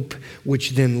hope,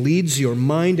 which then leads your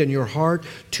mind and your heart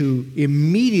to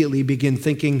immediately begin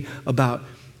thinking about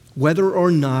whether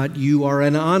or not you are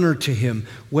an honor to Him,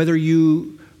 whether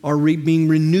you are being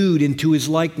renewed into His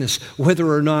likeness,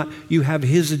 whether or not you have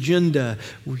His agenda,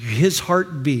 His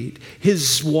heartbeat,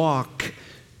 His walk,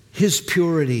 His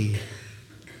purity,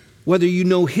 whether you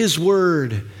know His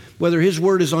word, whether His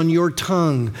word is on your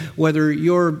tongue, whether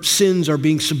your sins are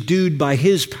being subdued by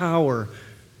His power,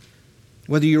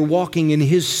 whether you're walking in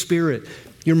His Spirit,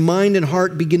 your mind and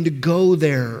heart begin to go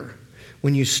there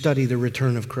when you study the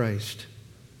return of Christ.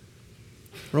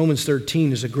 Romans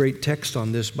 13 is a great text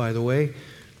on this, by the way.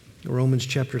 Romans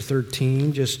chapter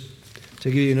 13, just to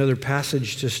give you another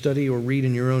passage to study or read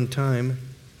in your own time.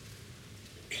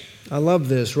 I love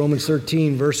this. Romans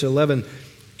 13, verse 11.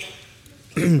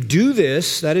 Do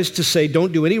this, that is to say,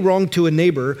 don't do any wrong to a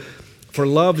neighbor, for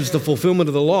love is the fulfillment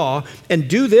of the law. And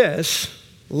do this,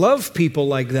 love people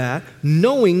like that,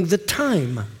 knowing the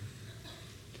time.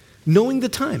 Knowing the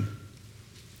time.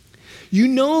 You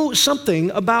know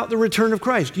something about the return of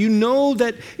Christ. You know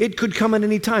that it could come at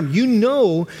any time. You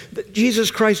know that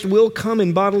Jesus Christ will come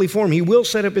in bodily form. He will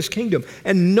set up His kingdom.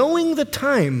 And knowing the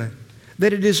time,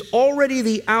 that it is already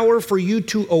the hour for you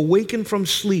to awaken from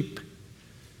sleep.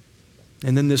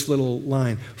 And then this little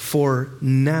line, for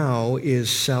now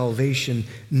is salvation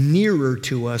nearer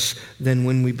to us than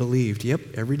when we believed. Yep,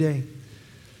 every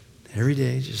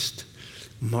day, just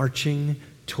marching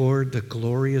toward the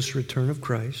glorious return of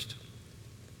Christ.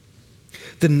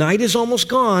 The night is almost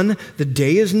gone. The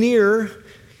day is near.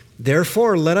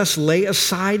 Therefore, let us lay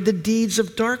aside the deeds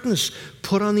of darkness.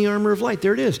 Put on the armor of light.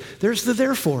 There it is. There's the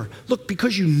therefore. Look,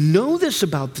 because you know this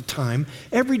about the time,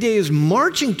 every day is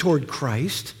marching toward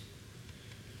Christ,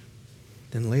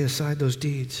 then lay aside those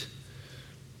deeds.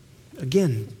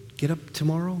 Again, get up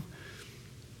tomorrow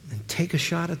and take a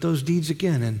shot at those deeds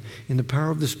again, and in the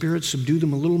power of the Spirit, subdue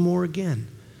them a little more again.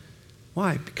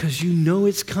 Why? Because you know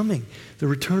it's coming. The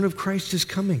return of Christ is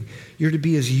coming. You're to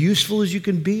be as useful as you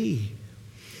can be.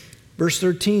 Verse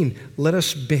 13, let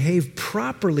us behave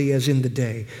properly as in the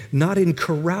day, not in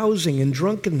carousing and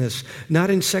drunkenness, not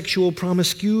in sexual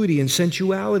promiscuity and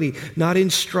sensuality, not in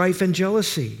strife and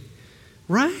jealousy.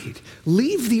 Right.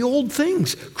 Leave the old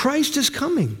things. Christ is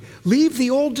coming. Leave the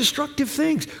old destructive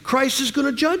things. Christ is going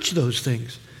to judge those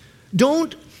things.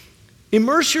 Don't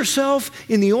immerse yourself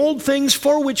in the old things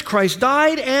for which Christ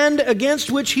died and against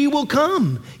which He will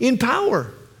come in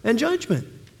power and judgment.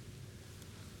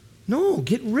 No,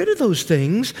 get rid of those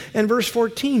things. And verse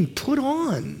 14, put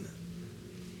on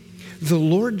the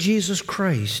Lord Jesus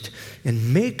Christ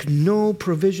and make no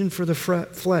provision for the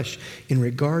flesh in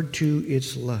regard to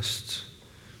its lusts.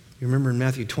 You remember in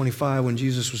Matthew 25 when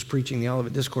Jesus was preaching the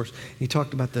Olivet Discourse, He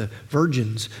talked about the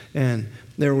virgins, and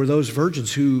there were those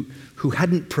virgins who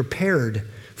hadn't prepared,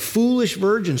 foolish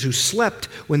virgins who slept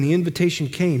when the invitation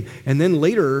came. And then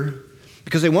later,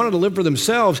 because they wanted to live for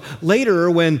themselves,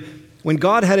 later when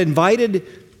God had invited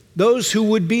those who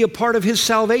would be a part of His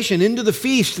salvation into the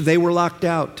feast, they were locked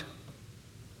out.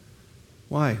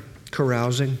 Why?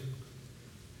 Carousing,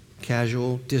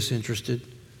 casual, disinterested,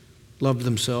 loved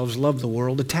themselves, loved the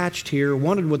world, attached here,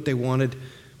 wanted what they wanted,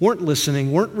 weren't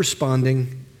listening, weren't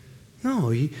responding.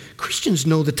 No, Christians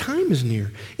know the time is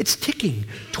near. It's ticking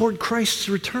toward Christ's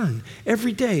return.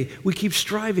 Every day we keep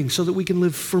striving so that we can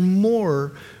live for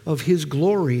more of His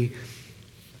glory.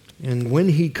 And when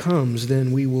He comes,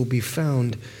 then we will be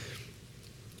found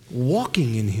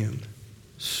walking in Him,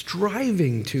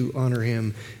 striving to honor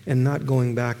Him, and not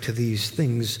going back to these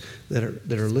things that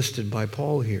are listed by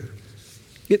Paul here.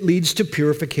 It leads to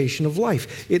purification of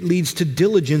life. It leads to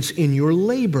diligence in your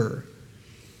labor.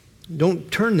 Don't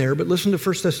turn there, but listen to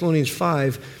 1 Thessalonians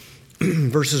 5,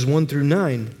 verses 1 through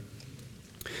 9.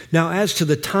 Now, as to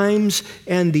the times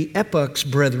and the epochs,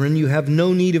 brethren, you have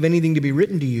no need of anything to be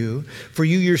written to you, for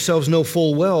you yourselves know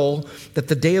full well that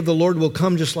the day of the Lord will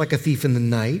come just like a thief in the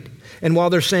night. And while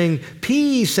they're saying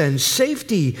peace and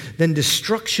safety, then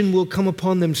destruction will come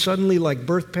upon them suddenly like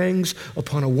birth pangs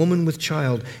upon a woman with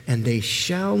child, and they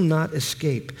shall not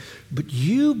escape. But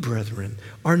you, brethren,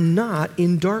 are not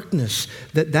in darkness,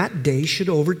 that day should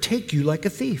overtake you like a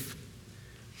thief.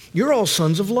 You're all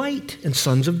sons of light and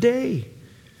sons of day.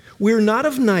 We're not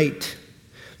of night,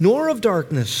 nor of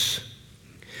darkness.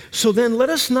 So then let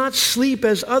us not sleep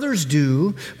as others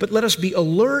do, but let us be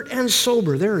alert and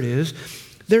sober. There it is.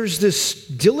 There's this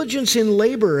diligence in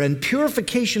labor and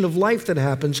purification of life that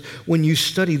happens when you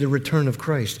study the return of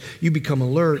Christ. You become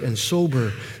alert and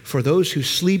sober. For those who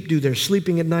sleep, do their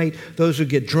sleeping at night. Those who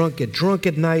get drunk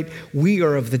at night. We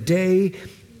are of the day.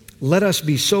 Let us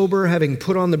be sober, having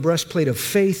put on the breastplate of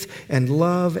faith and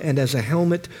love, and as a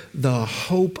helmet, the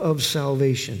hope of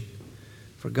salvation.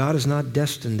 For God has not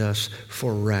destined us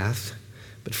for wrath,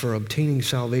 but for obtaining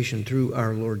salvation through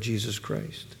our Lord Jesus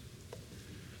Christ.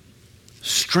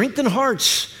 Strengthen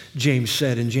hearts, James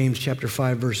said in James chapter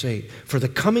 5, verse 8. For the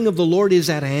coming of the Lord is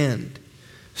at hand.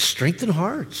 Strengthen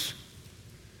hearts.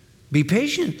 Be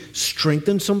patient.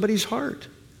 Strengthen somebody's heart.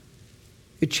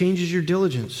 It changes your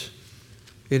diligence.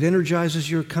 It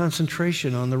energizes your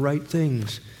concentration on the right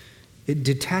things. It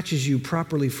detaches you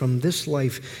properly from this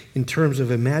life in terms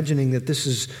of imagining that this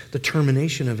is the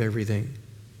termination of everything.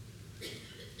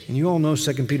 And you all know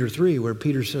 2 Peter 3, where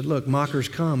Peter said, look, mockers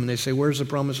come, and they say, where's the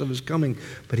promise of his coming?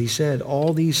 But he said,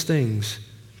 all these things,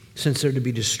 since they're to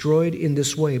be destroyed in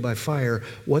this way by fire,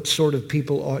 what sort of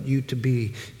people ought you to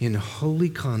be in holy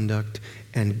conduct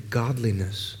and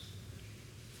godliness?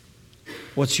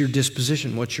 What's your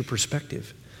disposition? What's your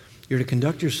perspective? You're to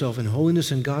conduct yourself in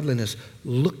holiness and godliness,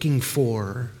 looking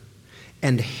for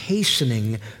and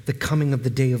hastening the coming of the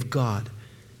day of God.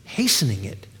 Hastening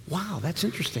it. Wow, that's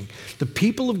interesting. The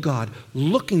people of God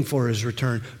looking for his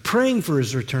return, praying for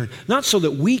his return, not so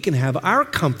that we can have our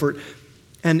comfort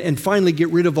and finally get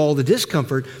rid of all the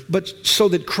discomfort, but so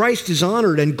that Christ is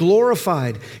honored and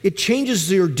glorified. It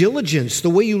changes your diligence, the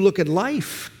way you look at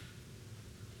life.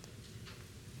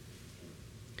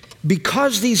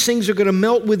 Because these things are going to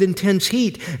melt with intense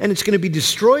heat and it's going to be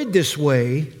destroyed this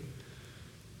way,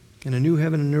 and a new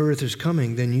heaven and new earth is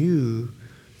coming, then you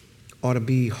ought to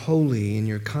be holy in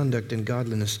your conduct and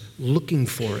godliness, looking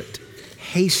for it,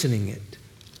 hastening it.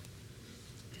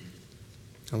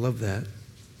 I love that.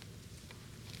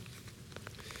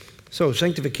 So,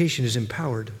 sanctification is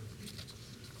empowered.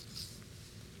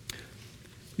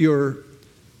 The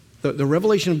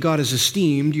revelation of God is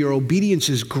esteemed, your obedience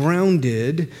is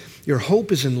grounded, your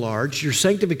hope is enlarged, your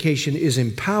sanctification is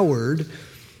empowered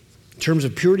in terms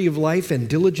of purity of life and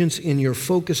diligence in your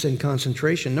focus and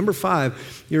concentration. Number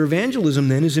 5, your evangelism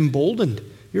then is emboldened.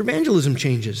 Your evangelism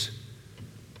changes.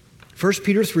 1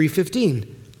 Peter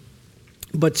 3:15.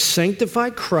 But sanctify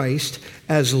Christ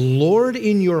as Lord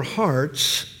in your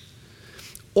hearts,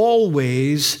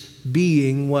 always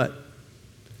being what?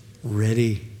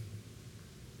 Ready.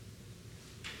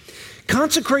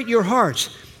 Consecrate your hearts.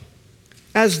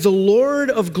 As the Lord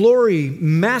of glory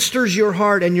masters your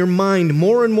heart and your mind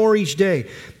more and more each day,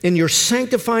 and you're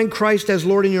sanctifying Christ as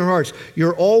Lord in your hearts,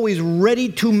 you're always ready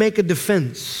to make a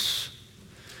defense,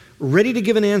 ready to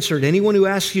give an answer to anyone who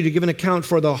asks you to give an account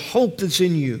for the hope that's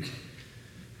in you.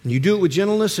 And you do it with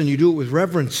gentleness and you do it with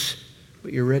reverence,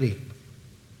 but you're ready.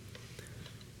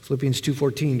 Philippians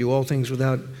 2:14, do all things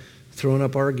without throwing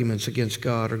up arguments against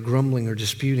God or grumbling or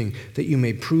disputing, that you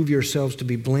may prove yourselves to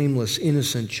be blameless,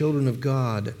 innocent children of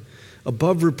God,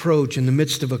 above reproach in the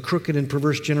midst of a crooked and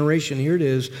perverse generation. Here it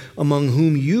is, among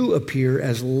whom you appear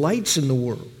as lights in the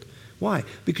world. Why?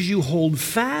 Because you hold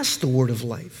fast the word of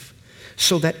life,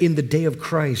 so that in the day of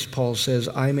Christ, Paul says,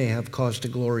 I may have cause to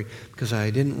glory, because I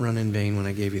didn't run in vain when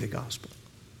I gave you the gospel.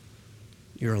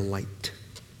 You're a light.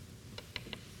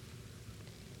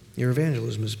 Your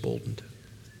evangelism is boldened.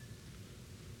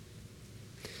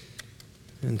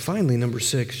 And finally, number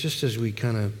 6, just as we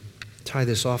kind of tie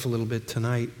this off a little bit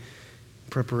tonight, in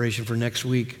preparation for next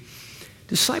week,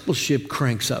 discipleship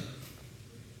cranks up.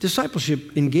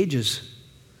 Discipleship engages.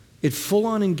 It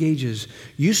full-on engages.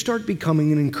 You start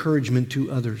becoming an encouragement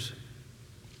to others.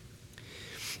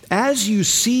 As you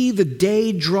see the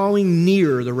day drawing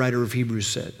near, the writer of Hebrews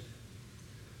said,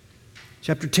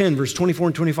 chapter 10, verse 24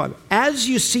 and 25, as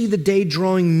you see the day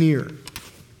drawing near,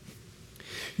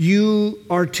 you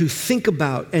are to think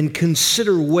about and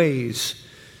consider ways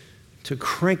to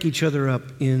crank each other up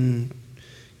in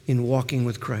walking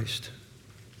with Christ.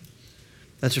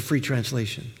 That's a free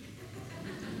translation.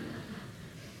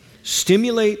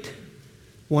 Stimulate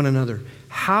one another.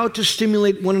 How to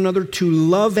stimulate one another to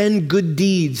love and good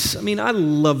deeds. I mean, I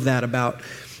love that about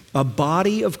a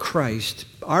body of Christ,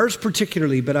 ours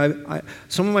particularly, but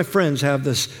some of my friends have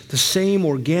the same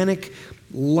organic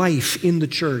life in the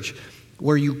church,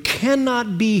 where you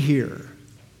cannot be here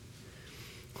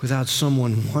without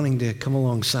someone wanting to come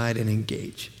alongside and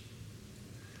engage.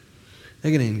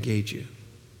 They're going to engage you.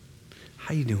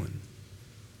 How you doing?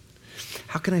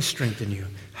 How can I strengthen you?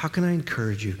 How can I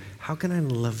encourage you? How can I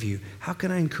love you? How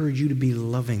can I encourage you to be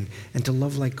loving and to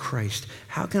love like Christ?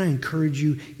 How can I encourage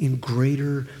you in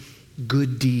greater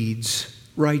good deeds,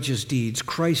 righteous deeds,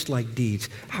 Christ-like deeds?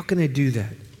 How can I do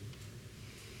that?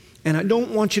 And I don't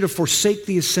want you to forsake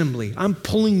the assembly. I'm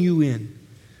pulling you in.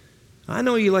 I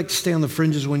know you like to stay on the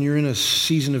fringes when you're in a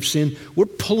season of sin. We're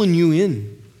pulling you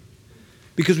in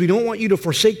because we don't want you to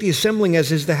forsake the assembling,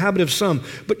 as is the habit of some,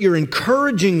 but you're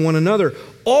encouraging one another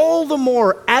all the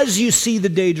more as you see the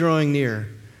day drawing near.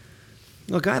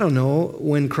 Look, I don't know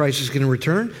when Christ is going to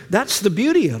return. That's the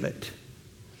beauty of it.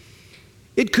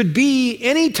 It could be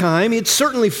any time. It's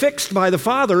certainly fixed by the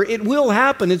Father. It will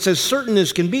happen. It's as certain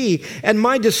as can be. And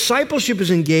my discipleship is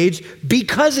engaged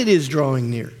because it is drawing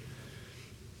near.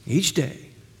 Each day,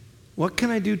 what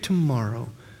can I do tomorrow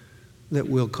that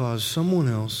will cause someone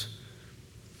else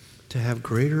to have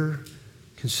greater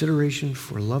consideration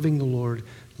for loving the Lord,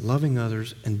 loving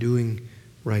others, and doing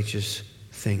righteous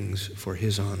things for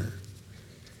His honor.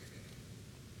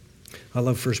 I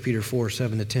love 1 Peter 4,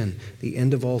 7-10. The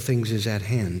end of all things is at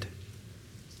hand.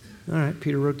 All right,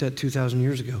 Peter wrote that 2,000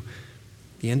 years ago.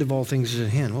 The end of all things is at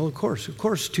hand. Well, of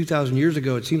course, 2,000 years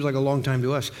ago, it seems like a long time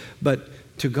to us. But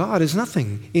to God is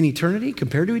nothing. In eternity,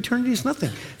 compared to eternity, it's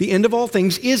nothing. The end of all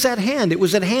things is at hand. It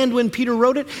was at hand when Peter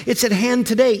wrote it. It's at hand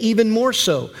today, even more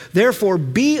so. Therefore,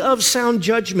 be of sound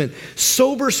judgment,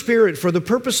 sober spirit for the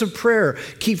purpose of prayer.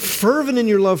 Keep fervent in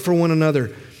your love for one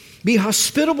another. Be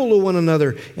hospitable to one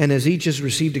another, and as each has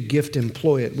received a gift,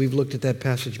 employ it. We've looked at that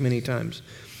passage many times.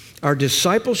 Our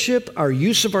discipleship, our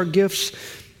use of our gifts,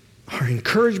 our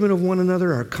encouragement of one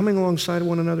another, our coming alongside of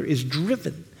one another is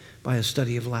driven by a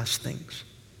study of last things.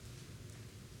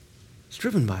 It's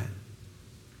driven by it.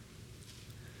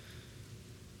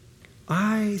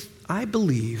 I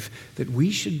believe that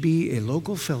we should be a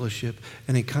local fellowship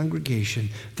and a congregation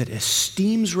that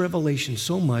esteems Revelation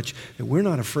so much that we're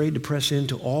not afraid to press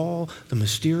into all the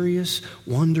mysterious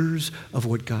wonders of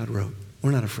what God wrote.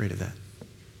 We're not afraid of that.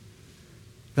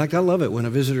 In fact, I love it when a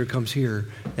visitor comes here,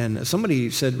 and somebody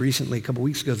said recently, a couple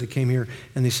weeks ago, they came here,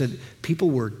 and they said people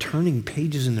were turning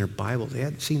pages in their Bible. They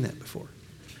hadn't seen that before.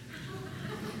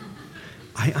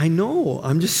 I know,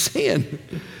 I'm just saying.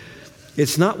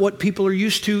 It's not what people are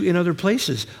used to in other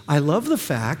places. I love the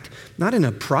fact, not in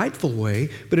a prideful way,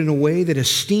 but in a way that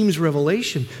esteems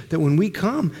Revelation, that when we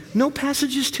come, no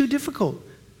passage is too difficult,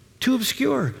 too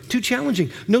obscure, too challenging.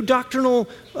 No doctrinal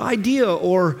idea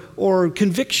or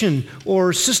conviction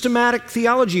or systematic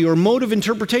theology or mode of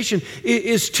interpretation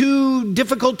is too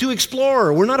difficult to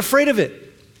explore. We're not afraid of it.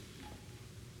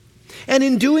 And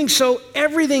in doing so,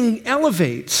 everything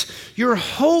elevates. Your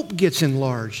hope gets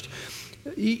enlarged.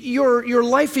 Your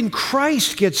life in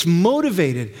Christ gets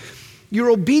motivated. Your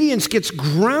obedience gets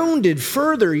grounded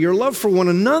further. Your love for one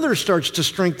another starts to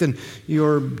strengthen.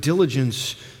 Your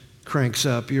diligence cranks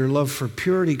up. Your love for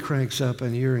purity cranks up,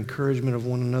 and your encouragement of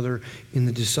one another in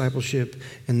the discipleship,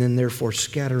 and then therefore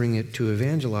scattering it to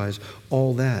evangelize,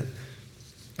 all that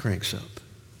cranks up.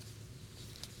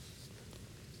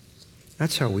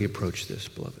 That's how we approach this,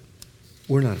 beloved.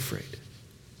 We're not afraid.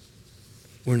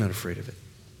 We're not afraid of it.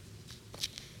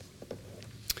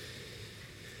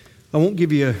 I won't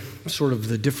give you sort of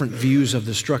the different views of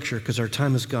the structure because our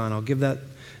time is gone. I'll give that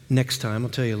next time. I'll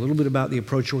tell you a little bit about the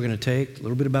approach we're going to take, a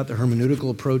little bit about the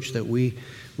hermeneutical approach that we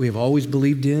have always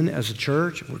believed in as a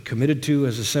church. We're committed to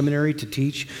as a seminary to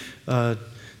teach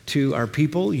to our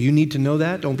people. You need to know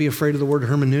that. Don't be afraid of the word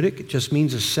hermeneutic. It just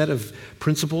means a set of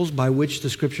principles by which the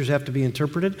scriptures have to be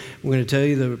interpreted. We're going to tell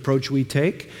you the approach we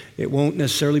take. It won't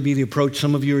necessarily be the approach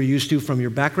some of you are used to from your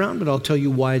background, but I'll tell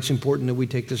you why it's important that we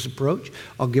take this approach.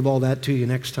 I'll give all that to you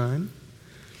next time.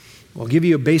 I'll give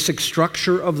you a basic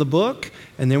structure of the book,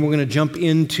 and then we're going to jump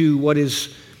into what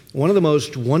is one of the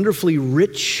most wonderfully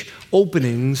rich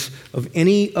openings of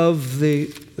any of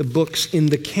the books in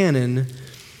the canon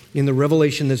in the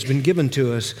revelation that's been given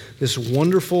to us, this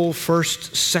wonderful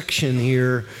first section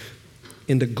here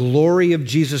in the glory of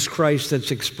Jesus Christ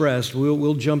that's expressed.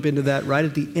 We'll jump into that right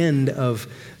at the end of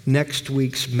next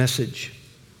week's message.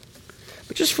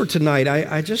 But just for tonight,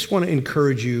 I just want to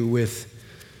encourage you with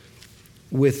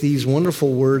these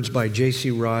wonderful words by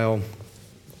J.C. Ryle.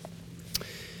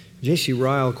 J.C.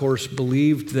 Ryle, of course,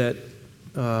 believed that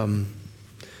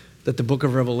the book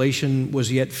of Revelation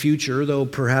was yet future, though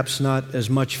perhaps not as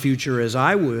much future as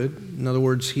I would. In other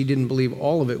words, he didn't believe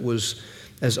all of it was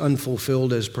as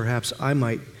unfulfilled as perhaps I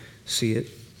might see it.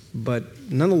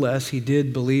 But nonetheless, he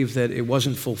did believe that it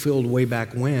wasn't fulfilled way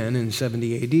back when, in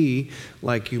 70 AD,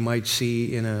 like you might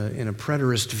see in a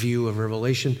preterist view of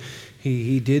Revelation.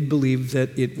 He did believe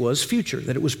that it was future,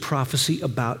 that it was prophecy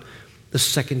about the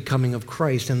second coming of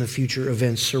Christ and the future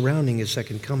events surrounding his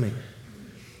second coming.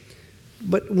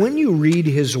 But when you read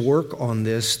his work on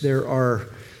this, there are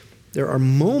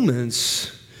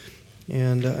moments,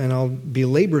 and I'll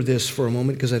belabor this for a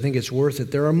moment because I think it's worth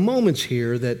it. There are moments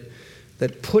here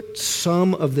that put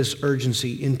some of this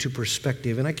urgency into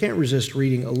perspective, and I can't resist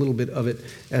reading a little bit of it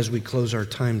as we close our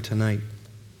time tonight.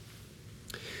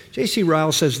 J.C.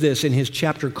 Ryle says this in his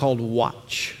chapter called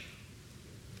Watch.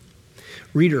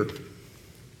 Reader,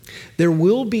 there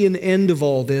will be an end of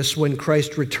all this when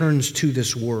Christ returns to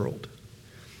this world.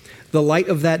 The light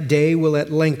of that day will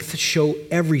at length show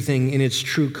everything in its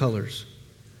true colors.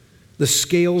 The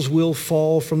scales will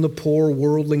fall from the poor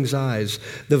worldling's eyes.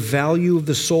 The value of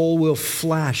the soul will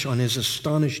flash on his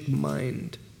astonished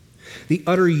mind. The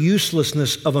utter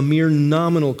uselessness of a mere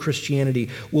nominal Christianity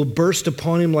will burst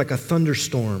upon him like a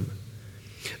thunderstorm.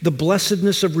 The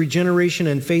blessedness of regeneration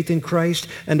and faith in Christ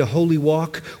and a holy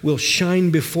walk will shine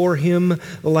before him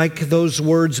like those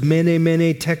words, Mene,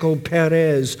 Mene, Tekel,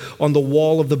 Perez, on the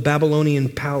wall of the Babylonian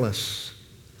palace.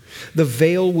 The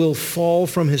veil will fall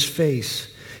from his face.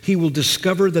 He will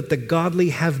discover that the godly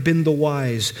have been the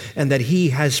wise and that he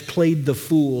has played the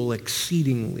fool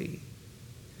exceedingly.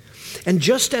 And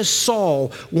just as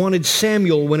Saul wanted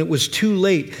Samuel when it was too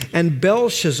late, and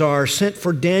Belshazzar sent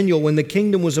for Daniel when the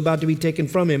kingdom was about to be taken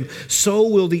from him, so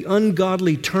will the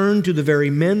ungodly turn to the very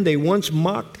men they once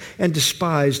mocked and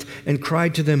despised and cry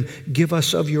to them, "Give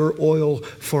us of your oil,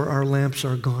 for our lamps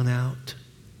are gone out."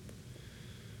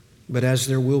 But as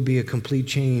there will be a complete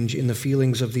change in the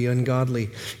feelings of the ungodly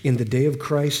in the day of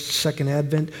Christ's second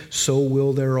advent, so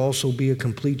will there also be a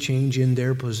complete change in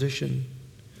their position.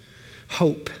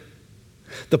 Hope,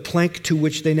 the plank to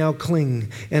which they now cling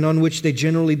and on which they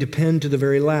generally depend to the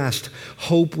very last,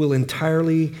 hope will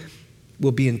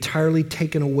be entirely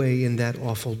taken away in that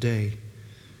awful day.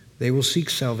 They will seek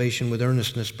salvation with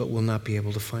earnestness, but will not be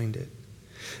able to find it.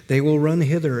 They will run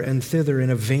hither and thither in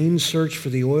a vain search for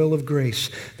the oil of grace.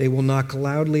 They will knock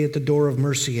loudly at the door of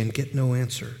mercy and get no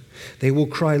answer. They will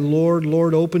cry, "Lord,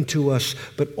 Lord, open to us,"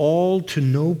 but all to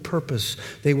no purpose.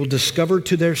 They will discover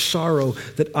to their sorrow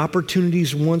that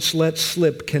opportunities once let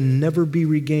slip can never be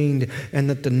regained, and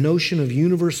that the notion of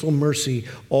universal mercy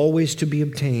always to be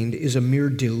obtained is a mere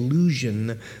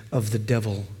delusion of the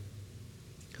devil.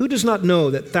 Who does not know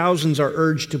that thousands are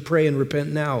urged to pray and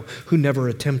repent now who never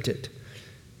attempt it?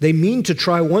 They mean to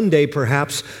try one day,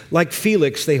 perhaps. Like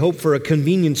Felix, they hope for a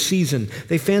convenient season.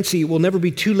 They fancy it will never be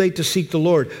too late to seek the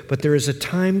Lord. But there is a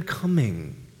time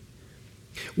coming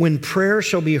when prayer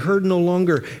shall be heard no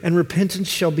longer and repentance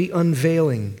shall be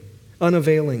unavailing.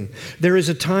 There is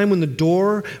a time when the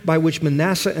door by which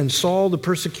Manasseh and Saul the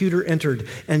persecutor entered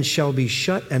and shall be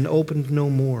shut and opened no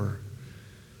more.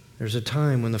 There's a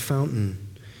time when the fountain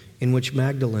in which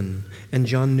Magdalene and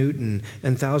John Newton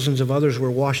and thousands of others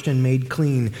were washed and made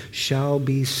clean, shall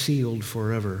be sealed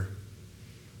forever.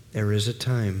 There is a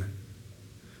time.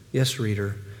 Yes,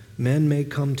 reader, men may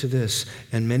come to this,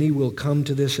 and many will come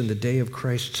to this in the day of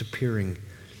Christ's appearing.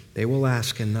 They will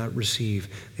ask and not receive.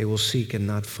 They will seek and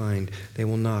not find. They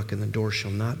will knock, and the door shall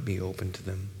not be opened to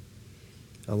them.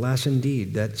 Alas,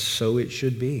 indeed, that so it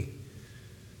should be.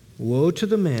 Woe to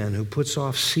the man who puts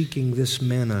off seeking this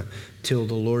manna till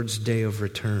the Lord's day of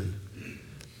return.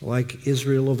 Like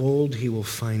Israel of old, he will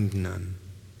find none.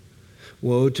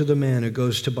 Woe to the man who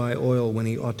goes to buy oil when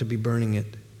he ought to be burning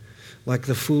it. Like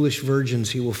the foolish virgins,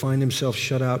 he will find himself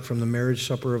shut out from the marriage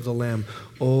supper of the Lamb.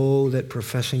 Oh, that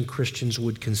professing Christians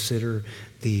would consider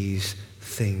these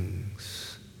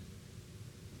things.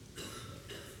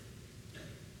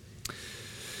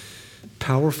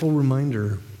 Powerful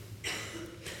reminder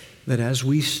that as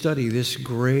we study this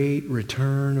great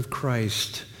return of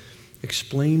Christ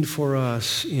explained for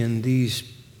us in these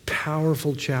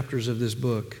powerful chapters of this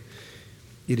book,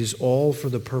 it is all for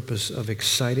the purpose of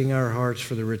exciting our hearts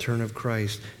for the return of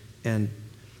Christ and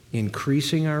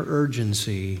increasing our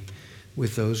urgency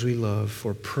with those we love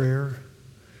for prayer,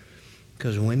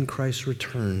 because when Christ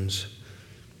returns,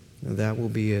 that will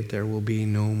be it. There will be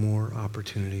no more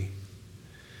opportunity.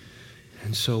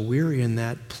 And so we're in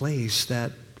that place,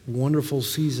 that wonderful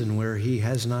season where he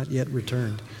has not yet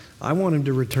returned. I want him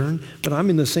to return, but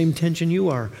I'm in the same tension you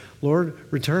are. Lord,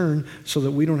 return so that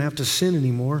we don't have to sin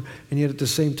anymore. And yet at the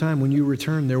same time, when you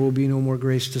return, there will be no more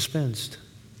grace dispensed.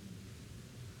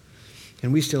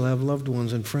 And we still have loved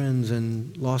ones and friends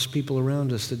and lost people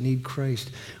around us that need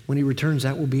Christ. When he returns,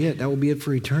 that will be it. That will be it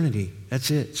for eternity. That's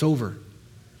it. It's over.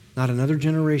 Not another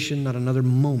generation, not another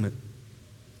moment.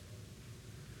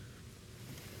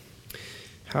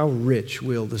 How rich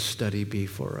will the study be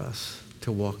for us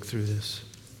to walk through this?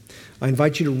 I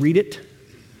invite you to read it,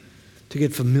 to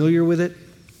get familiar with it.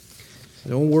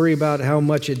 Don't worry about how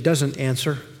much it doesn't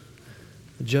answer.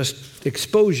 Just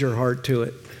expose your heart to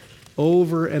it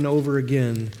over and over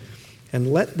again,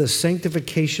 and let the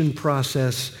sanctification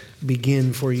process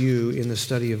begin for you in the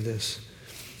study of this.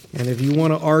 And if you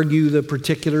want to argue the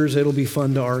particulars, it'll be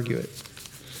fun to argue it.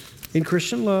 In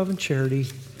Christian love and charity.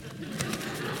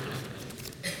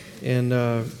 And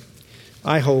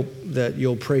I hope that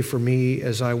you'll pray for me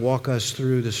as I walk us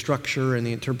through the structure and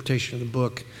the interpretation of the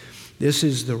book. This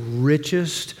is the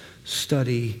richest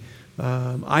study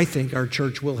I think our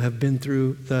church will have been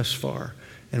through thus far.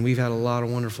 And we've had a lot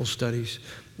of wonderful studies.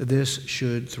 This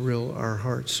should thrill our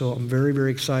hearts. So I'm very,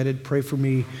 very excited. Pray for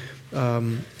me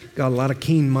got a lot of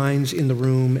keen minds in the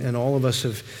room, and all of us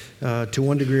have, to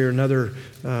one degree or another,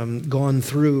 gone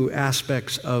through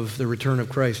aspects of the return of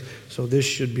Christ. So this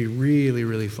should be really,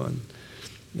 really fun.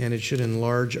 And it should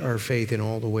enlarge our faith in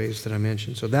all the ways that I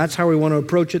mentioned. So that's how we want to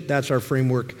approach it. That's our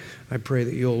framework. I pray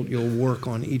that you'll work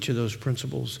on each of those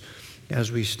principles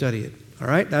as we study it. All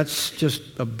right, that's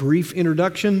just a brief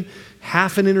introduction,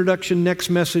 half an introduction, next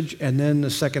message, and then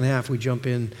the second half we jump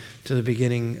in to the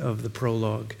beginning of the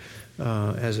prologue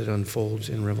as it unfolds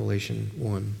in Revelation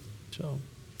 1. So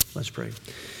let's pray.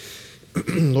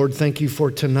 Lord, thank you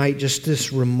for tonight, just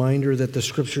this reminder that the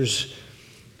Scriptures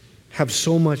have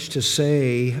so much to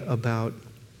say about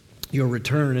your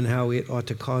return and how it ought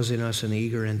to cause in us an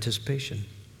eager anticipation.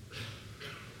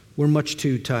 We're much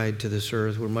too tied to this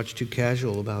earth. We're much too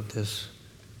casual about this.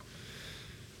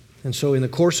 And so in the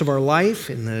course of our life,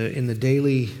 in the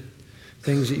daily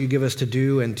things that you give us to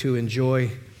do and to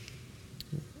enjoy,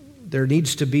 there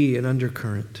needs to be an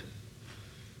undercurrent,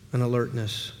 an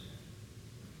alertness,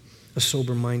 a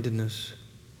sober-mindedness,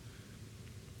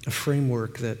 a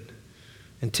framework that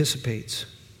anticipates,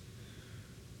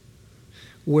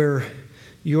 where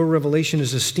your revelation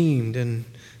is esteemed, and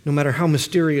no matter how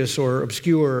mysterious or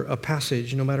obscure a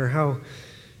passage, no matter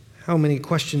how many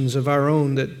questions of our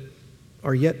own that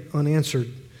are yet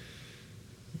unanswered,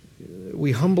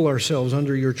 we humble ourselves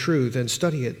under your truth and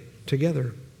study it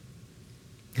together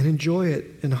and enjoy it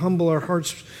and humble our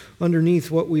hearts underneath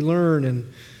what we learn,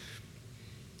 and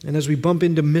as we bump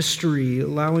into mystery,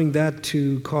 allowing that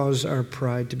to cause our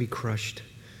pride to be crushed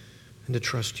and to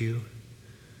trust you.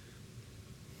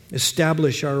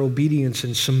 Establish our obedience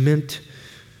and cement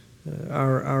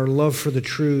our love for the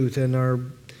truth and our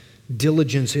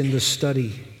diligence in the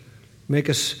study. Make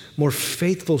us more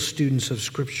faithful students of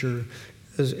Scripture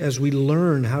as we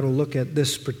learn how to look at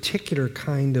this particular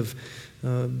kind of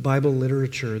Bible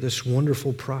literature, this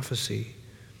wonderful prophecy.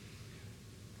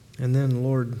 And then,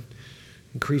 Lord,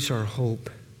 increase our hope,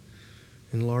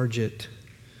 enlarge it,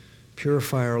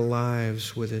 purify our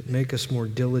lives with it, make us more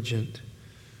diligent,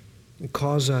 and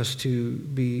cause us to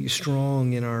be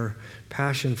strong in our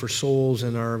passion for souls,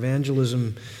 and our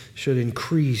evangelism should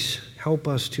increase. Help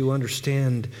us to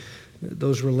understand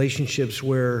those relationships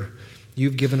where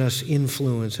you've given us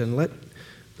influence, and let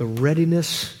the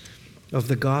readiness of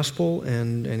the gospel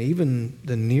and even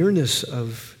the nearness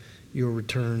of your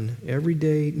return every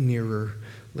day nearer,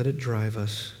 let it drive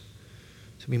us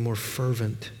to be more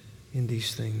fervent in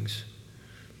these things.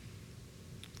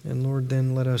 And Lord,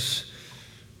 then let us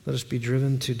be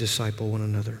driven to disciple one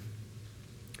another.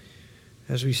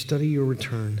 As we study your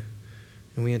return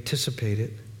and we anticipate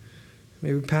it,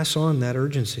 may we pass on that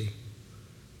urgency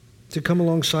to come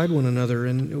alongside one another,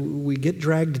 and we get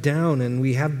dragged down and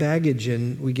we have baggage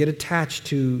and we get attached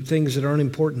to things that aren't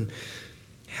important.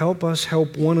 Help us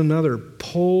help one another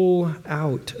pull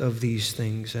out of these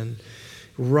things and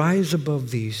rise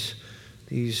above these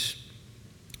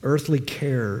earthly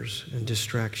cares and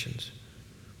distractions,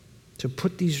 to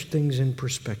put these things in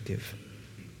perspective,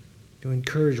 to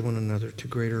encourage one another to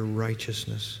greater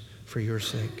righteousness for your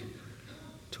sake,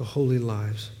 to holy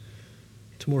lives,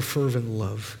 to more fervent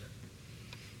love.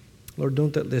 Lord,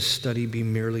 don't let this study be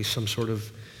merely some sort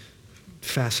of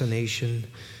fascination.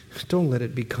 Don't let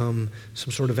it become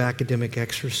some sort of academic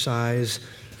exercise,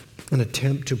 an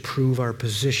attempt to prove our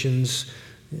positions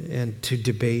and to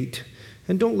debate.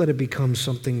 And don't let it become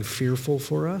something fearful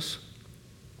for us.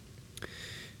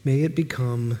 May it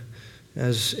become,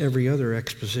 as every other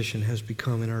exposition has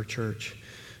become in our church,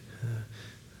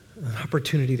 an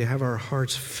opportunity to have our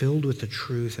hearts filled with the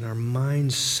truth and our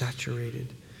minds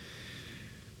saturated,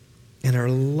 and our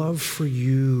love for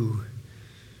you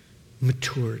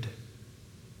matured,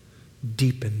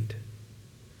 deepened,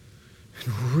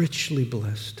 and richly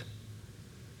blessed,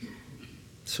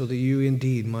 so that you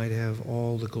indeed might have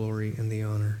all the glory and the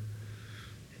honor.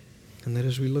 And that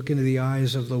as we look into the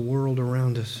eyes of the world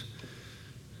around us,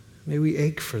 may we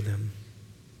ache for them.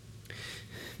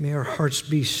 May our hearts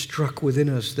be struck within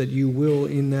us that you will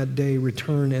in that day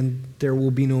return and there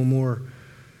will be no more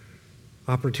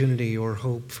opportunity or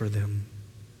hope for them.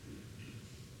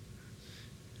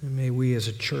 And may we as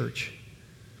a church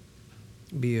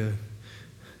be a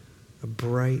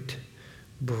bright,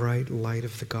 bright light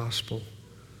of the gospel.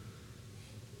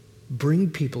 Bring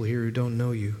people here who don't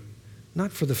know you,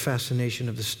 not for the fascination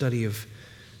of the study of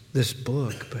this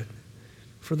book, but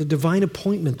for the divine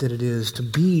appointment that it is to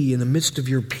be in the midst of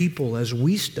your people as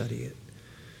we study it,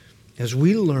 as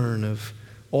we learn of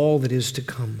all that is to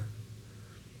come.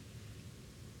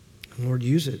 And Lord,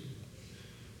 use it.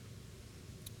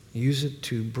 Use it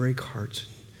to break hearts,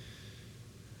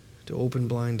 to open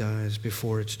blind eyes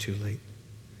before it's too late.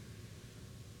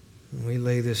 And we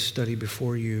lay this study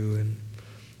before you, and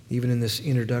even in this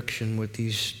introduction with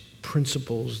these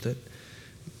principles that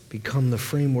become the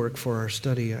framework for our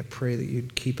study, I pray that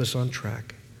you'd keep us on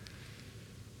track.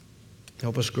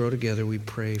 Help us grow together, we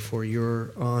pray, for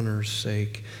your honor's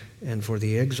sake and for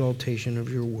the exaltation of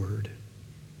your word.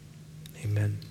 Amen.